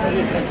plane.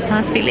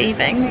 Sad to be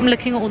leaving. I'm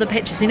looking at all the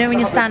pictures, you know when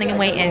you're standing and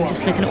waiting,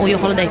 just looking at all your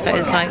holiday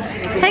photos like,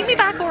 take me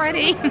back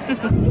already.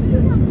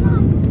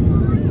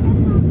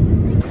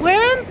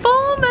 We're in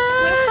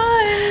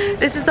Bournemouth.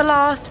 This is the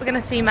last we're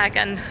gonna see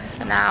Megan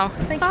for now.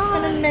 Thank you for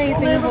an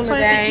amazing holiday.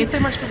 Thank you so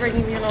much for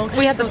bringing me along.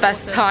 We had the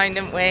best time,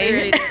 didn't we? We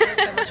really did. It was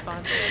so much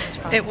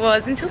fun. It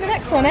was. Until the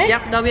next one, eh?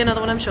 Yep, there'll be another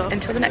one, I'm sure.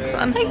 Until the next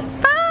one.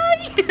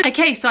 Bye.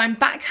 Okay, so I'm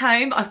back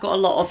home. I've got a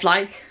lot of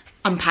like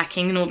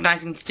unpacking and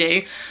organising to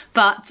do,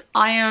 but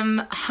I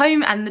am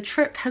home and the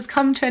trip has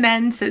come to an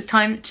end, so it's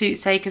time to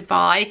say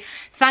goodbye.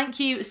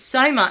 Thank you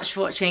so much for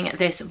watching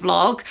this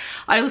vlog.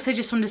 I also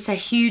just wanted to say a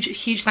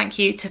huge thank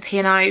you to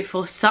P&O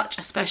for such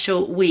a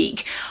special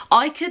week.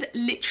 I could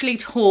literally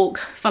talk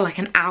for like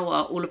an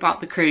hour all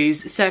about the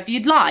cruise, so if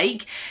you'd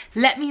like,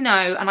 let me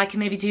know and I can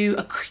maybe do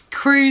a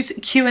cruise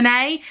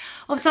Q&A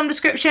of some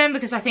description,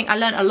 because I think I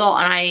learned a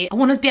lot and I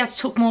want to be able to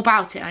talk more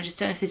about it, and I just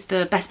don't know if this is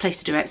the best place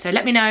to do it. So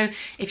let me know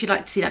if you'd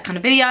like to see that kind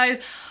of video.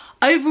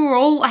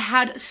 Overall, I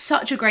had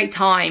such a great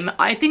time.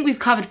 I think we've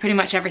covered pretty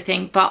much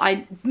everything, but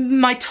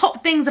my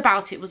top things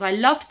about it was I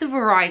loved the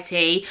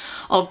variety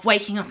of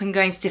waking up and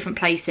going to different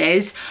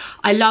places.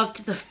 I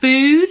loved the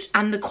food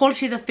and the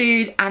quality of the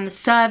food and the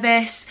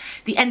service.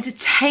 The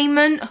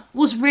entertainment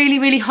was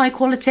really high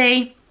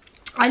quality.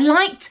 I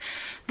liked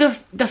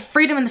the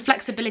freedom and the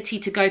flexibility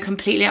to go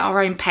completely at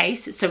our own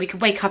pace, so we could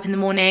wake up in the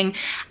morning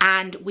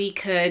and we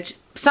could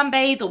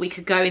sunbathe or we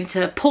could go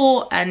into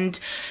port, and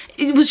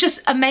it was just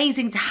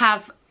amazing to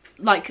have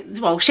like,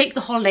 well, shape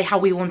the holiday how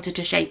we wanted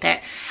to shape it,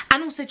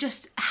 and also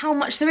just how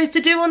much there is to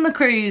do on the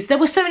cruise. There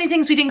were so many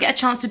things we didn't get a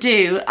chance to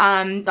do,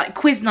 like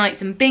quiz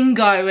nights and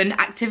bingo and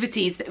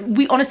activities.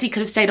 We honestly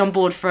could have stayed on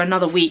board for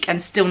another week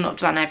and still not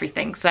done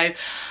everything. So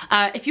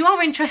if you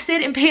are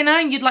interested in P&O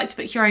and you'd like to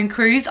book your own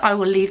cruise, I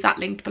will leave that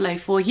linked below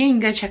for you. You can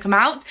go check them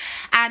out.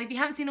 And if you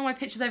haven't seen all my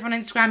pictures over on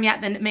Instagram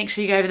yet, then make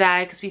sure you go over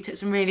there because we took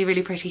some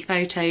really pretty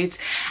photos.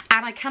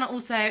 And I cannot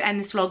also end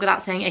this vlog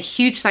without saying a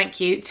huge thank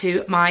you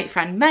to my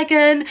friend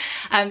Megan.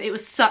 It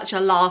was such a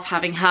laugh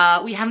having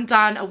her. We haven't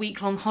done a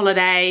week-long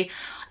holiday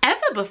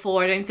ever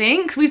before, I don't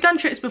think. We've done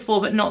trips before,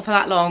 but not for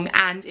that long,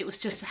 and it was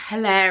just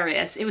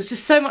hilarious. It was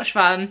just so much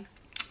fun.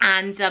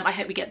 And I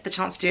hope we get the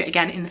chance to do it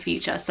again in the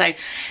future. So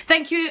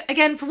thank you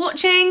again for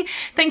watching.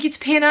 Thank you to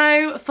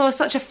P&O for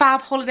such a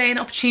fab holiday and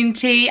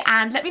opportunity.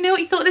 And let me know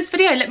what you thought of this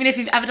video. Let me know if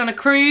you've ever done a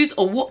cruise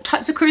or what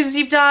types of cruises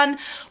you've done.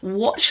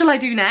 What shall I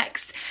do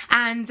next?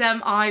 And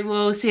I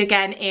will see you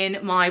again in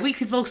my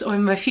weekly vlogs or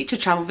in my future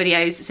travel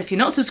videos. So if you're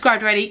not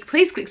subscribed already,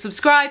 please click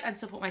subscribe and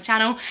support my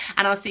channel.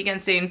 And I'll see you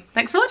again soon.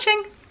 Thanks for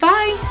watching.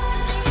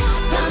 Bye.